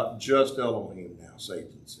talk about just Elohim now,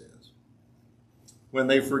 Satan says. When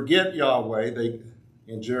they forget Yahweh,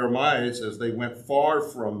 in Jeremiah it says, they went far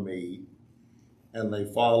from me and they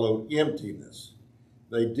followed emptiness.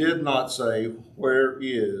 They did not say, where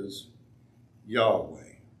is Yahweh?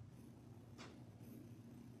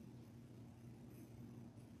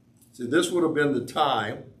 See, this would have been the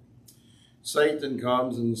time Satan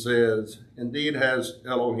comes and says, indeed has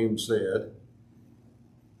Elohim said,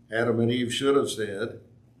 Adam and Eve should have said,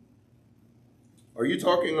 are you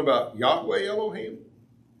talking about Yahweh Elohim?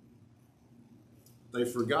 They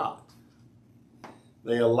forgot.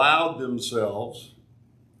 They allowed themselves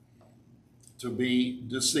to be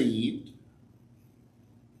deceived.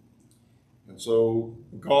 And so,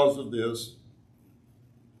 because of this,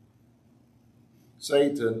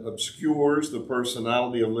 Satan obscures the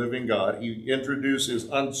personality of living God. He introduces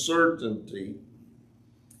uncertainty.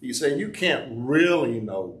 He's saying, you can't really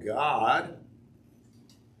know God.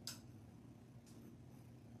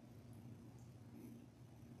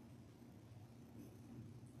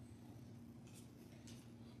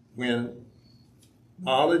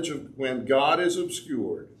 when God is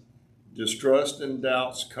obscured, distrust and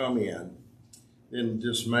doubts come in, then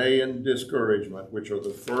dismay and discouragement, which are the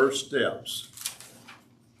first steps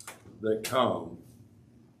that come,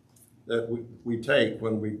 that we take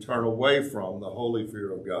when we turn away from the holy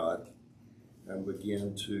fear of God and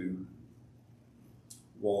begin to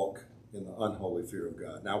walk in the unholy fear of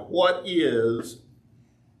God. Now, what is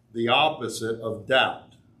the opposite of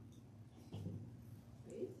doubt?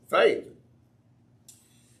 Faith.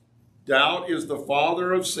 Doubt is the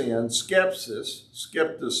father of sin. Skepticism,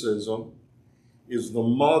 is the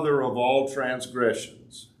mother of all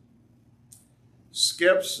transgressions.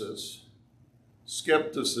 Skepticism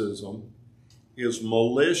is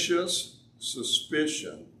malicious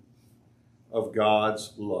suspicion of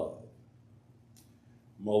God's love.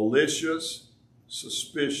 Malicious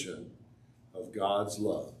suspicion of God's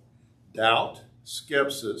love. Doubt,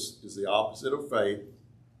 skepsis, is the opposite of faith,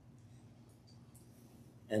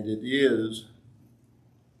 and it is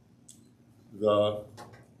the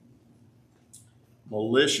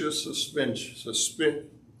malicious suspicion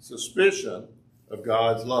of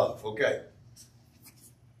God's love. Okay.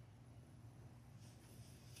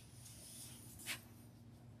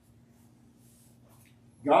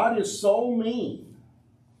 God is so mean.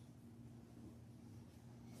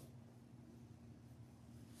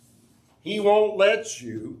 He won't let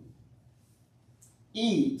you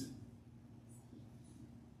eat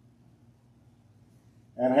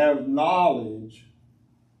and have knowledge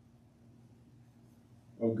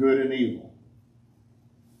of good and evil.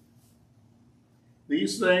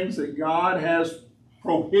 These things that God has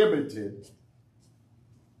prohibited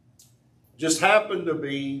just happen to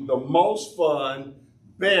be the most fun,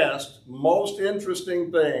 best, most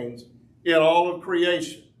interesting things in all of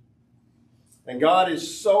creation. And God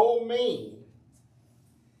is so mean,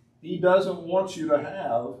 He doesn't want you to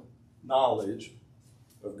have knowledge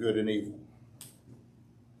of good and evil.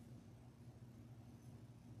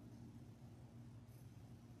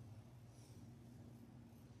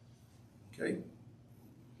 Okay.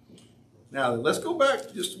 Now, let's go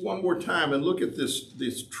back just one more time and look at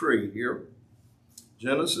this tree here.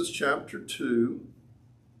 Genesis chapter 2.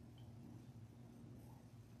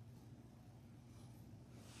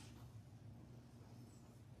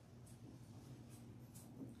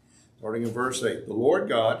 Starting in verse 8. The Lord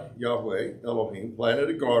God, Yahweh, Elohim, planted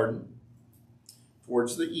a garden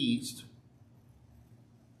towards the east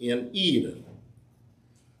in Eden,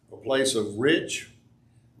 a place of rich,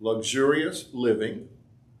 luxurious living,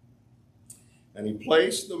 and He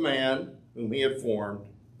placed the man whom He had formed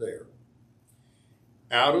there.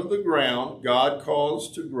 Out of the ground, God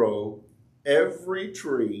caused to grow every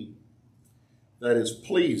tree that is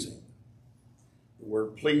pleasing. The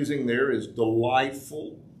word pleasing there is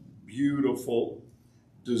delightful, beautiful,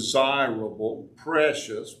 desirable,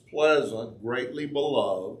 precious, pleasant, greatly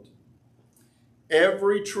beloved.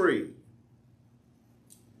 Every tree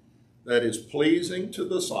that is pleasing to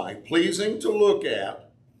the sight, pleasing to look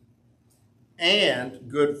at, and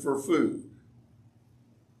good for food.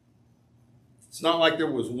 It's not like there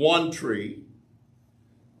was one tree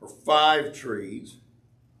or 5 trees.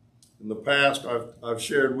 In the past, I've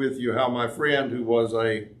shared with you how my friend, who was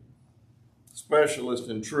a specialist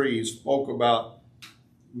in trees, spoke about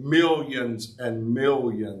millions and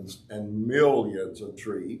millions and millions of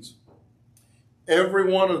trees.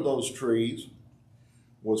 Every one of those trees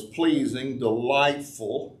was pleasing,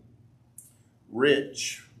 delightful,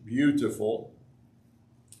 rich, beautiful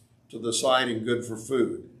to the sight and good for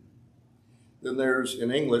food. Then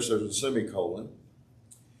in English, there's a semicolon.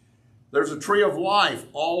 There's a tree of life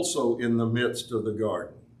also in the midst of the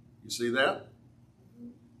garden. You see that?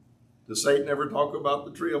 Does Satan ever talk about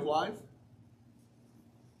the tree of life?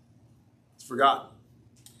 It's forgotten.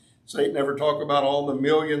 Satan ever talk about all the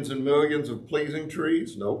millions and millions of pleasing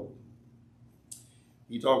trees? Nope.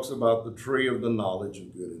 He talks about the tree of the knowledge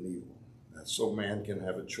of good and evil. That's so man can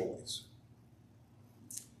have a choice.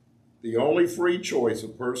 The only free choice a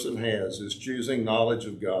person has is choosing knowledge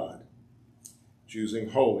of God, choosing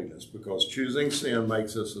holiness, because choosing sin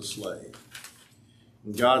makes us a slave.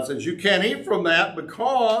 And God says, you can't eat from that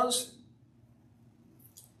because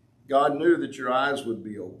God knew that your eyes would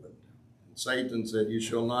be opened. And Satan said, you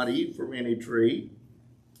shall not eat from any tree.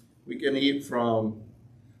 We can eat from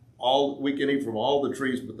all the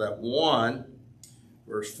trees but that one.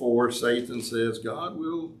 Verse 4, Satan says,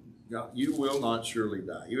 you will not surely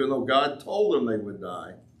die. Even though God told them they would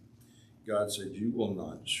die, God said, you will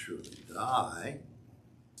not surely die.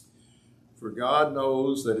 For God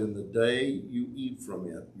knows that in the day you eat from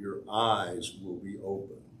it, your eyes will be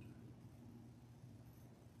opened.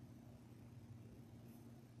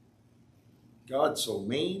 God's so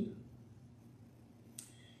mean.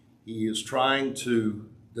 He is trying to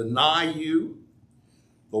deny you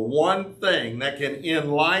the one thing that can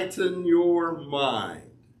enlighten your mind.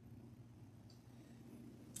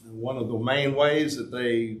 And one of the main ways that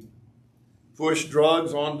they push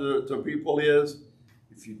drugs onto people is,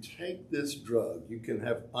 if you take this drug, you can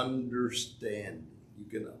have understanding.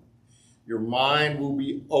 Your mind will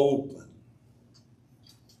be open.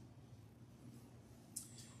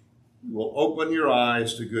 You will open your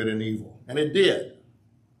eyes to good and evil. And it did.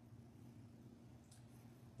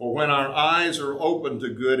 For when our eyes are open to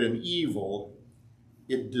good and evil,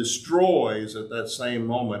 it destroys at that same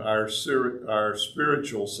moment our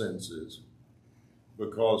spiritual senses.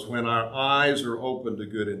 Because when our eyes are open to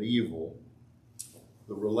good and evil,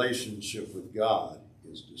 the relationship with God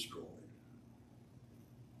is destroyed.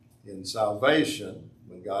 In salvation,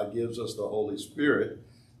 when God gives us the Holy Spirit,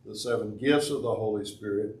 the 7 gifts of the Holy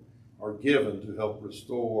Spirit are given to help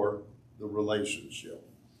restore the relationship,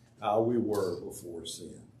 how we were before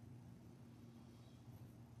sin.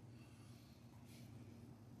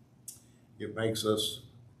 It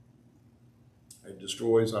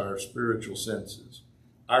destroys our spiritual senses.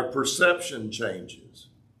 Our perception changes.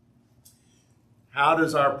 How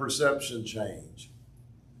does our perception change?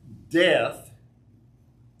 Death,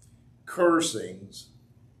 cursings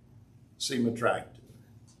seem attractive.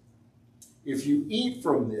 If you eat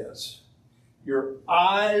from this, your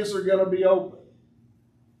eyes are going to be open.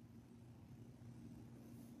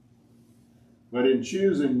 But in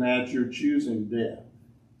choosing that, you're choosing death.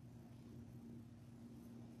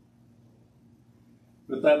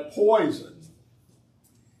 But that poison,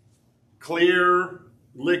 clear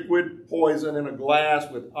liquid poison in a glass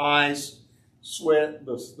with ice, sweat,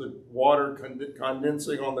 the water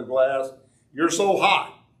condensing on the glass, you're so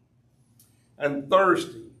hot and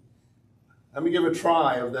thirsty. Let me give a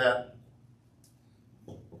try of that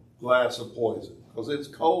glass of poison, because it's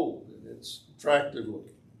cold and it's attractive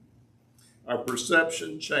looking. Our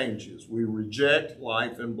perception changes. We reject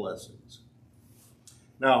life and blessings.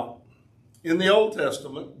 Now, in the Old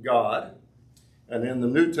Testament, God, and in the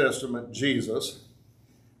New Testament, Jesus,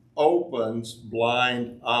 opens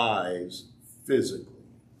blind eyes physically.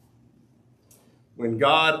 When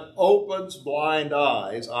God opens blind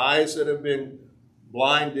eyes, eyes that have been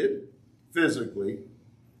blinded physically,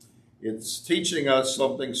 it's teaching us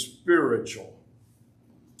something spiritual.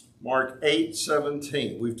 Mark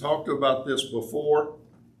 8:17. We've talked about this before,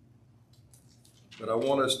 but I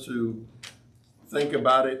want us to think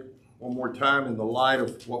about it one more time in the light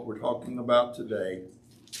of what we're talking about today.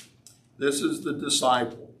 This is the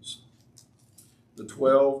disciples, the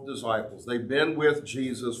 12 disciples. They've been with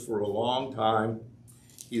Jesus for a long time.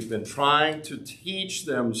 He's been trying to teach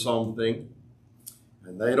them something,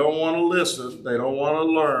 and they don't want to listen. They don't want to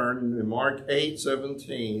learn. In Mark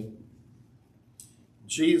 8:17,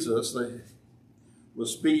 Jesus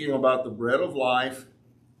was speaking about the bread of life.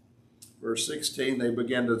 Verse 16, they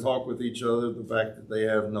began to talk with each other, the fact that they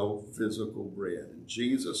have no physical bread. And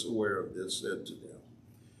Jesus, aware of this, said to them,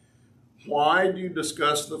 "Why do you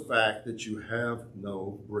discuss the fact that you have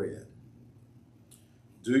no bread?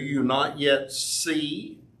 Do you not yet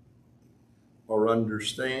see or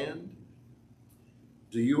understand?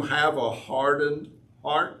 Do you have a hardened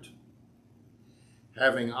heart?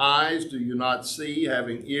 Having eyes, do you not see?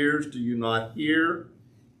 Having ears, do you not hear?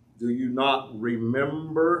 Do you not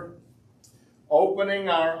remember?" Opening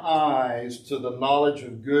our eyes to the knowledge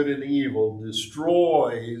of good and evil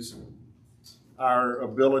destroys our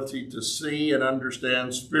ability to see and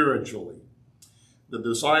understand spiritually. The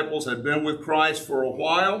disciples had been with Christ for a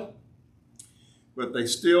while, but they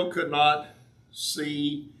still could not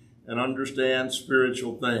see and understand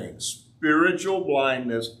spiritual things. Spiritual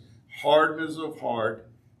blindness, hardness of heart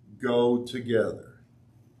go together.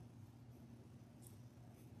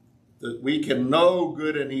 That we can know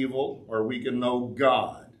good and evil, or we can know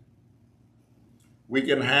God. We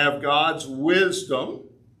can have God's wisdom,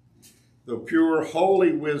 the pure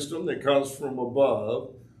holy wisdom that comes from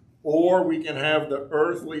above, or we can have the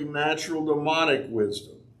earthly, natural, demonic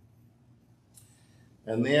wisdom.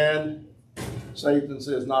 And then Satan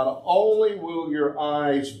says, not only will your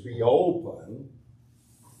eyes be open,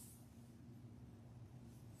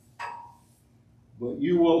 but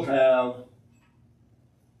you will have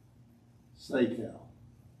forsake.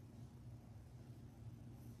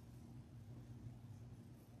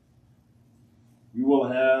 You will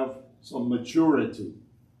have some maturity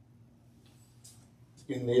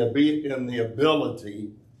in the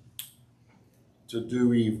ability to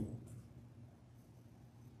do evil.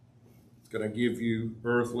 It's going to give you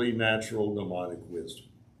earthly, natural, demonic wisdom.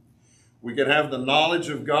 We can have the knowledge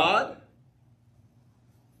of God,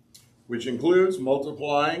 which includes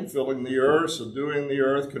multiplying, filling the earth, subduing the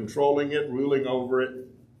earth, controlling it, ruling over it.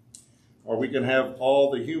 Or we can have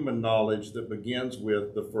all the human knowledge that begins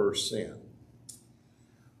with the first sin.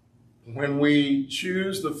 When we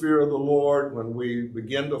choose the fear of the Lord, when we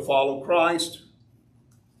begin to follow Christ,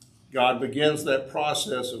 God begins that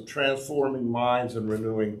process of transforming minds and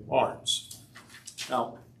renewing hearts.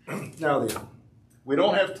 Now then, we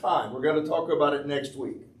don't have time. We're going to talk about it next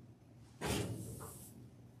week.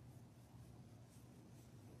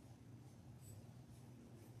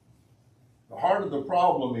 The heart of the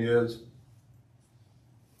problem is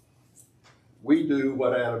we do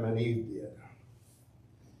what Adam and Eve did.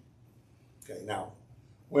 Okay, now,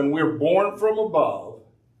 when we're born from above,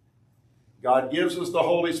 God gives us the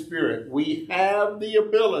Holy Spirit. We have the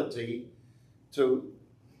ability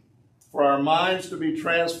for our minds to be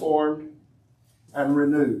transformed and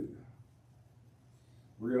renewed.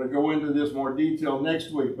 We're going to go into this more detail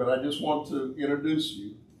next week, but I just want to introduce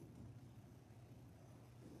you.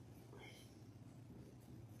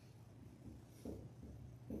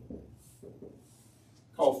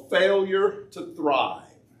 Called failure to thrive.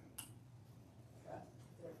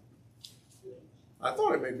 I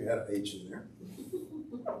thought it maybe had an H in there.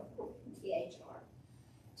 THR.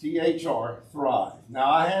 THR, thrive.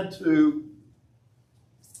 Now I had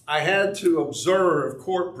to observe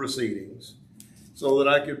court proceedings so that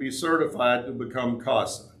I could be certified to become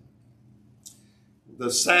CASA.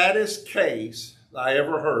 The saddest case I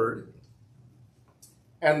ever heard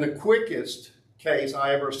and the quickest case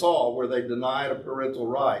I ever saw where they denied a parental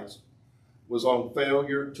rights was on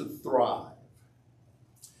failure to thrive.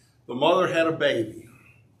 The mother had a baby,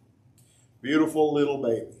 beautiful little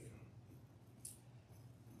baby.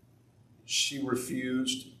 She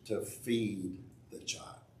refused to feed the child.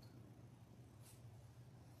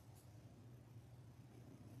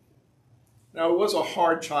 Now, it was a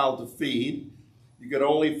hard child to feed. You could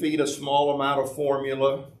only feed a small amount of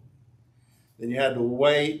formula. Then you had to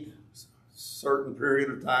wait a certain period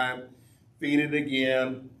of time, feed it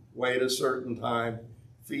again, wait a certain time,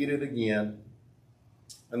 feed it again.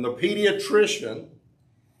 And the pediatrician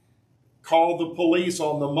called the police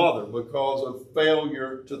on the mother because of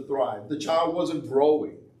failure to thrive. The child wasn't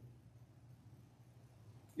growing.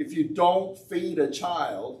 If you don't feed a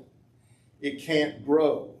child, it can't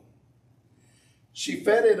grow. She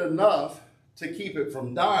fed it enough to keep it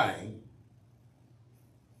from dying,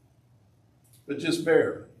 but just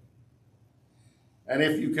barely. And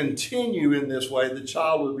if you continue in this way, the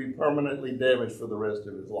child would be permanently damaged for the rest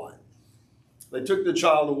of his life. They took the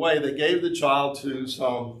child away. They gave the child to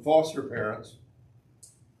some foster parents.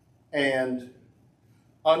 And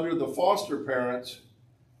under the foster parents,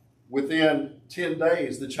 within 10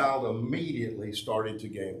 days, the child immediately started to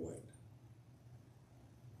gain weight.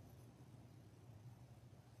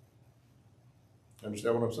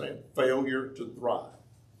 Understand what I'm saying? Failure to thrive.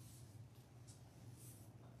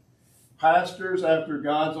 Pastors, after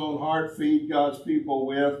God's own heart, feed God's people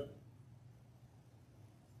with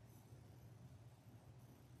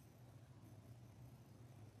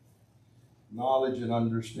knowledge and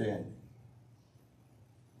understanding.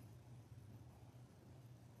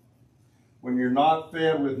 When you're not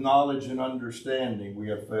fed with knowledge and understanding, we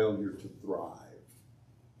have failure to thrive.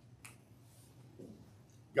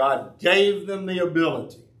 God gave them the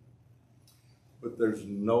ability, but there's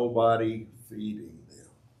nobody feeding them.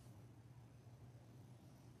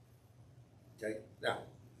 Okay, now,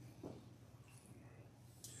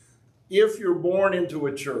 if you're born into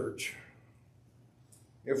a church,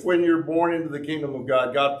 if when you're born into the kingdom of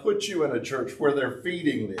God, God puts you in a church where they're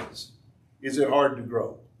feeding this, is it hard to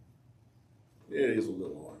grow? It is a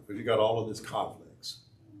little hard because you got all of this conflicts.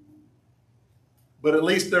 But at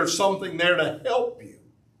least there's something there to help you.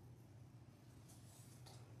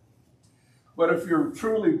 But if you're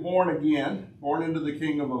truly born again, born into the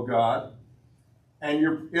kingdom of God, and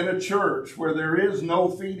you're in a church where there is no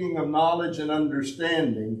feeding of knowledge and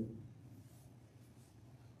understanding,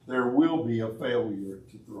 there will be a failure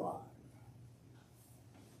to thrive.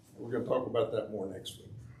 We're going to talk about that more next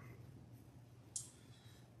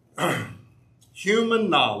week. Human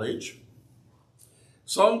knowledge,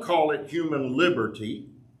 some call it human liberty.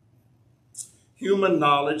 Human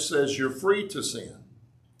knowledge says you're free to sin,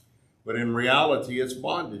 but in reality it's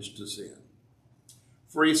bondage to sin.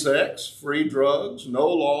 Free sex, free drugs, no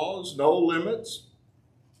laws, no limits.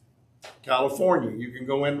 California, you can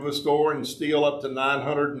go into a store and steal up to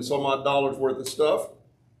 $900 and some odd worth of stuff.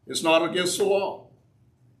 It's not against the law.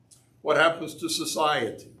 What happens to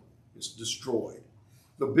society? It's destroyed.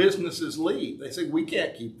 The businesses leave. They say, we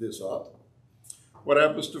can't keep this up. What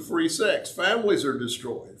happens to free sex? Families are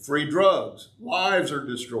destroyed. Free drugs, lives are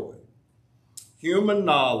destroyed. Human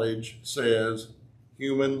knowledge says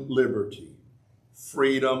human liberty,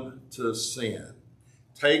 freedom to sin.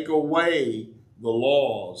 Take away the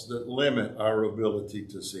laws that limit our ability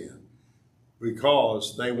to sin,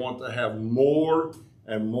 because they want to have more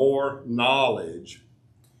and more knowledge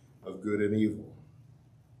of good and evil.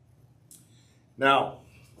 Now,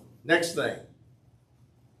 next thing,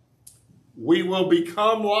 we will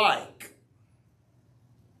become like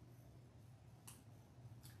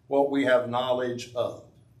what we have knowledge of.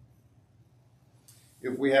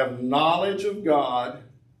 If we have knowledge of God,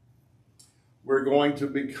 we're going to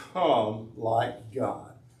become like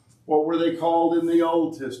God. What were they called in the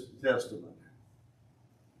Old Testament?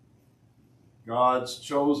 God's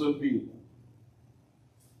chosen people.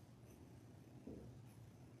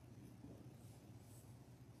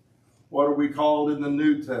 What are we called in the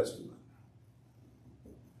New Testament?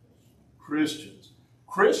 Christians.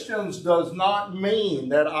 Christians does not mean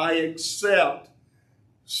that I accept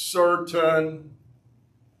certain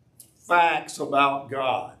facts about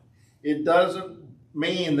God. It doesn't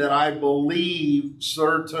mean that I believe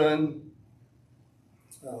certain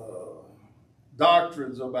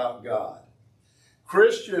doctrines about God.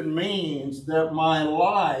 Christian means that my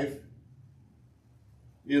life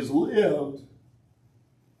is lived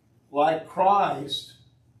like Christ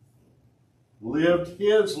lived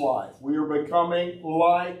his life. We are becoming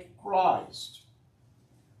like Christ.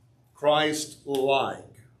 Christ-like.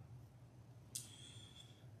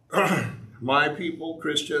 My people,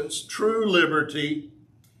 Christians, true liberty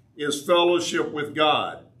is fellowship with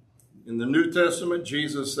God. In the New Testament,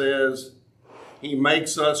 Jesus says he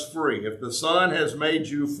makes us free. If the Son has made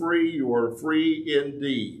you free, you are free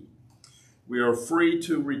indeed. We are free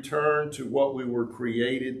to return to what we were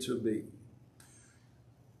created to be.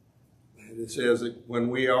 It says that when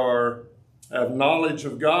we have knowledge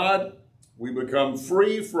of God, we become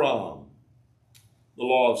free from the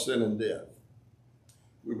law of sin and death.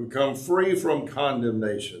 We become free from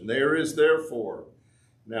condemnation. There is therefore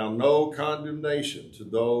now no condemnation to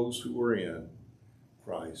those who are in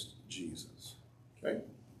Christ Jesus. Okay?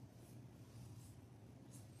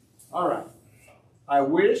 All right. I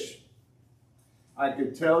wish I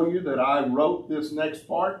could tell you that I wrote this next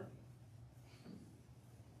part.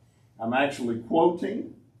 I'm actually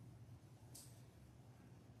quoting.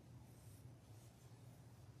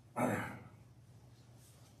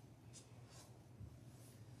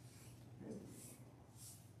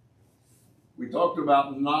 We talked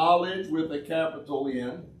about knowledge with a capital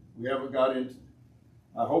N. We haven't got into,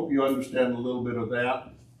 I hope you understand a little bit of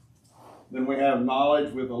that. Then we have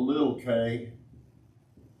knowledge with a little k.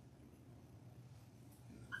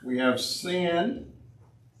 We have sin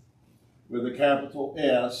with a capital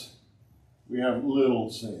S. We have little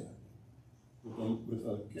sin with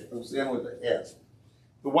a sin with an S.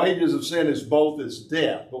 The wages of sin is both is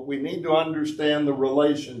death, but we need to understand the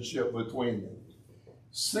relationship between them.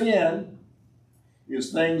 Sin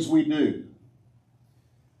is things we do.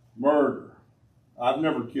 Murder. I've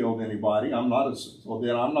never killed anybody. I'm not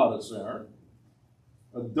a sinner.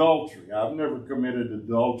 Adultery. I've never committed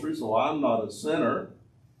adultery, so I'm not a sinner.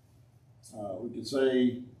 We could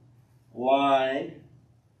say lying.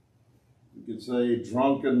 We could say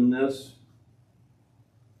drunkenness.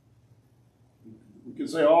 We could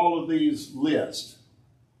say all of these lists.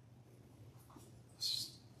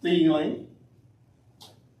 Stealing.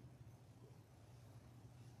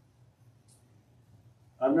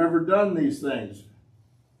 I've never done these things.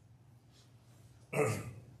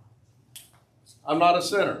 I'm not a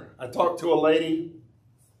sinner. I talked to a lady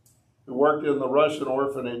who worked in the Russian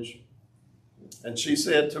orphanage, and she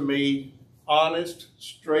said to me, honest,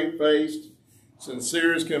 straight-faced,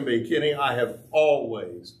 sincere as can be, Kenny, I have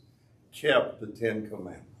always kept the 10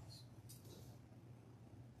 Commandments.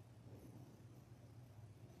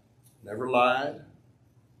 Never lied,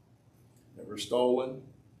 never stolen,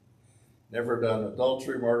 never done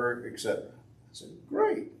adultery, murder, etc. I said,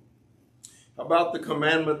 great. How about the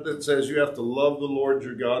commandment that says you have to love the Lord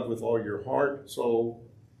your God with all your heart, soul,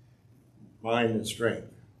 mind, and strength?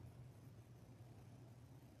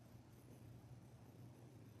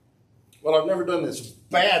 Well, I've never done this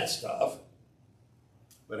bad stuff,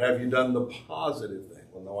 but have you done the positive thing?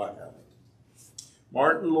 Well, no, I haven't.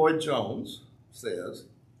 Martin Lloyd-Jones says,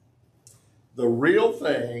 the real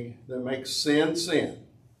thing that makes sin sin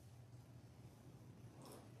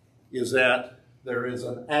is that there is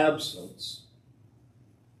an absence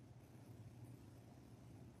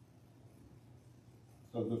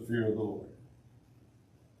of the fear of the Lord.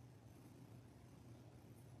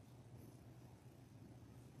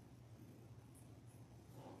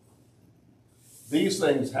 These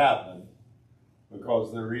things happen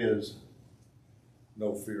because there is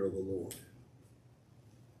no fear of the Lord.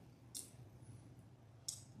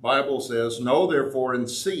 Bible says, know therefore and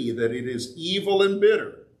see that it is evil and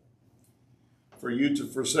bitter for you to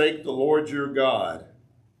forsake the Lord your God,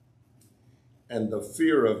 and the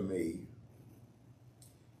fear of me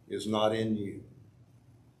is not in you.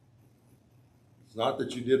 It's not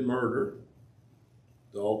that you did murder,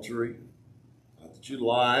 adultery, not that you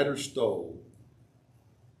lied or stole.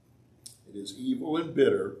 It is evil and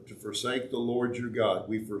bitter to forsake the Lord your God.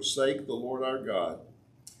 We forsake the Lord our God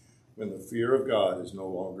when the fear of God is no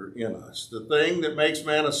longer in us. The thing that makes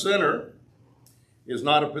man a sinner is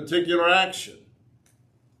not a particular action.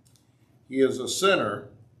 He is a sinner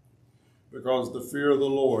because the fear of the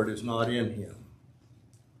Lord is not in him.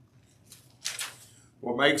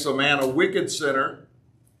 What makes a man a wicked sinner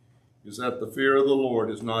is that the fear of the Lord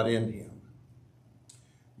is not in him.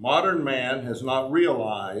 Modern man has not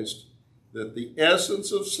realized that the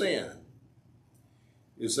essence of sin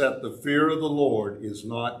is that the fear of the Lord is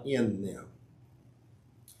not in them.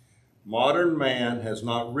 Modern man has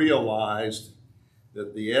not realized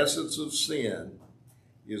that the essence of sin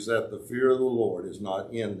is that the fear of the Lord is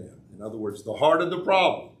not in them. In other words, the heart of the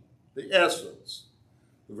problem, the essence,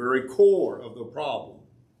 the very core of the problem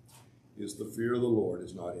is the fear of the Lord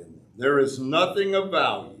is not in them. There is nothing of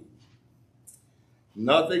value,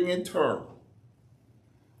 nothing eternal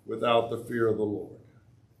without the fear of the Lord.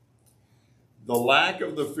 The lack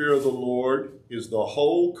of the fear of the Lord is the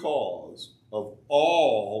whole cause of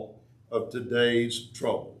all of today's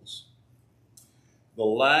troubles. The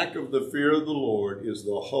lack of the fear of the Lord is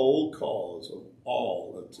the whole cause of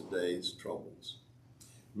all of today's troubles.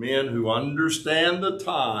 Men who understand the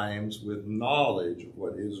times with knowledge of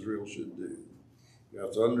what Israel should do. You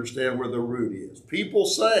have to understand where the root is. People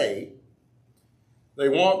say they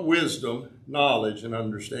want wisdom, knowledge, and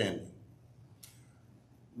understanding.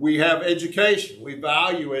 We have education. We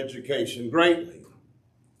value education greatly.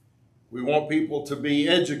 We want people to be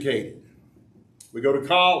educated. We go to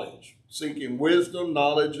college seeking wisdom,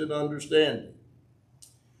 knowledge, and understanding.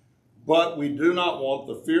 But we do not want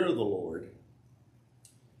the fear of the Lord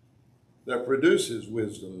that produces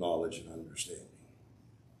wisdom, knowledge, and understanding.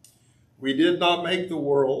 We did not make the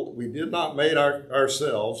world. We did not make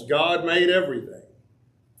ourselves. God made everything.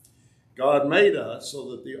 God made us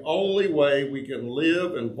so that the only way we can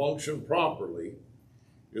live and function properly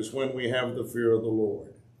is when we have the fear of the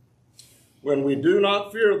Lord. When we do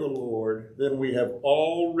not fear the Lord, then we have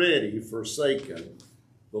already forsaken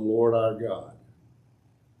the Lord our God.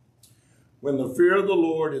 When the fear of the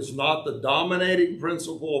Lord is not the dominating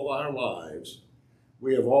principle of our lives,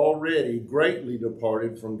 we have already greatly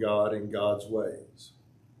departed from God and God's ways.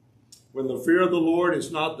 When the fear of the Lord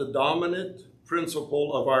is not the dominant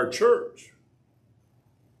principle of our church,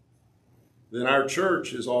 then our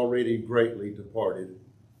church is already greatly departed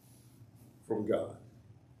from God.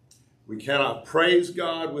 We cannot praise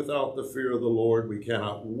God without the fear of the Lord. We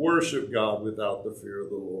cannot worship God without the fear of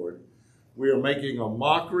the Lord. We are making a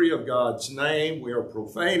mockery of God's name. We are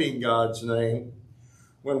profaning God's name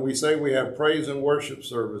when we say we have praise and worship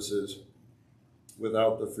services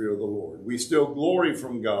without the fear of the Lord. We still glory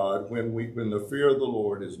from God when the fear of the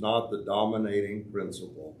Lord is not the dominating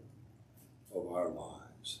principle of our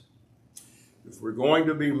lives. If we're going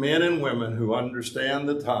to be men and women who understand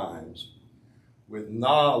the times with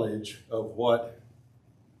knowledge of what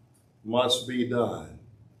must be done,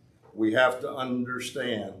 we have to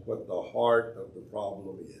understand what the heart of the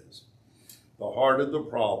problem is. The heart of the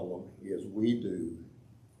problem is we do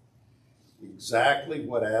exactly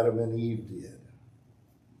what Adam and Eve did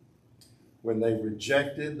when they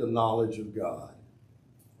rejected the knowledge of God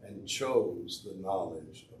and chose the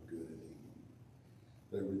knowledge of good and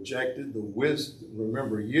evil. They rejected the wisdom.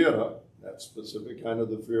 Remember, yira, that specific kind of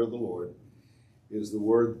the fear of the Lord, is the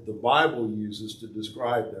word the Bible uses to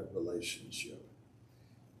describe that relationship.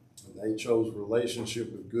 And they chose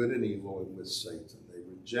relationship with good and evil and with Satan. They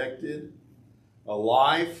rejected a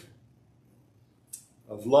life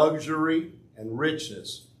of luxury and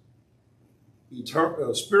richness,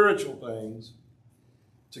 spiritual things,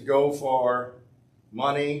 to go for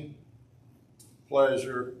money,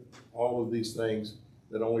 pleasure, all of these things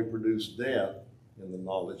that only produce death in the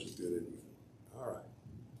knowledge of good and evil. All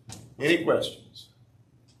right. Any questions?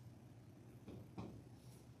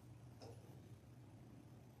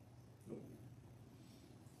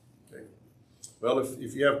 Okay. Well,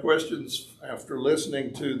 if you have questions after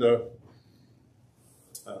listening to the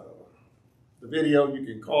video, you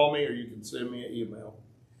can call me or you can send me an email.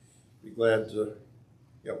 Be glad to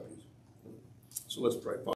help you. So let's pray.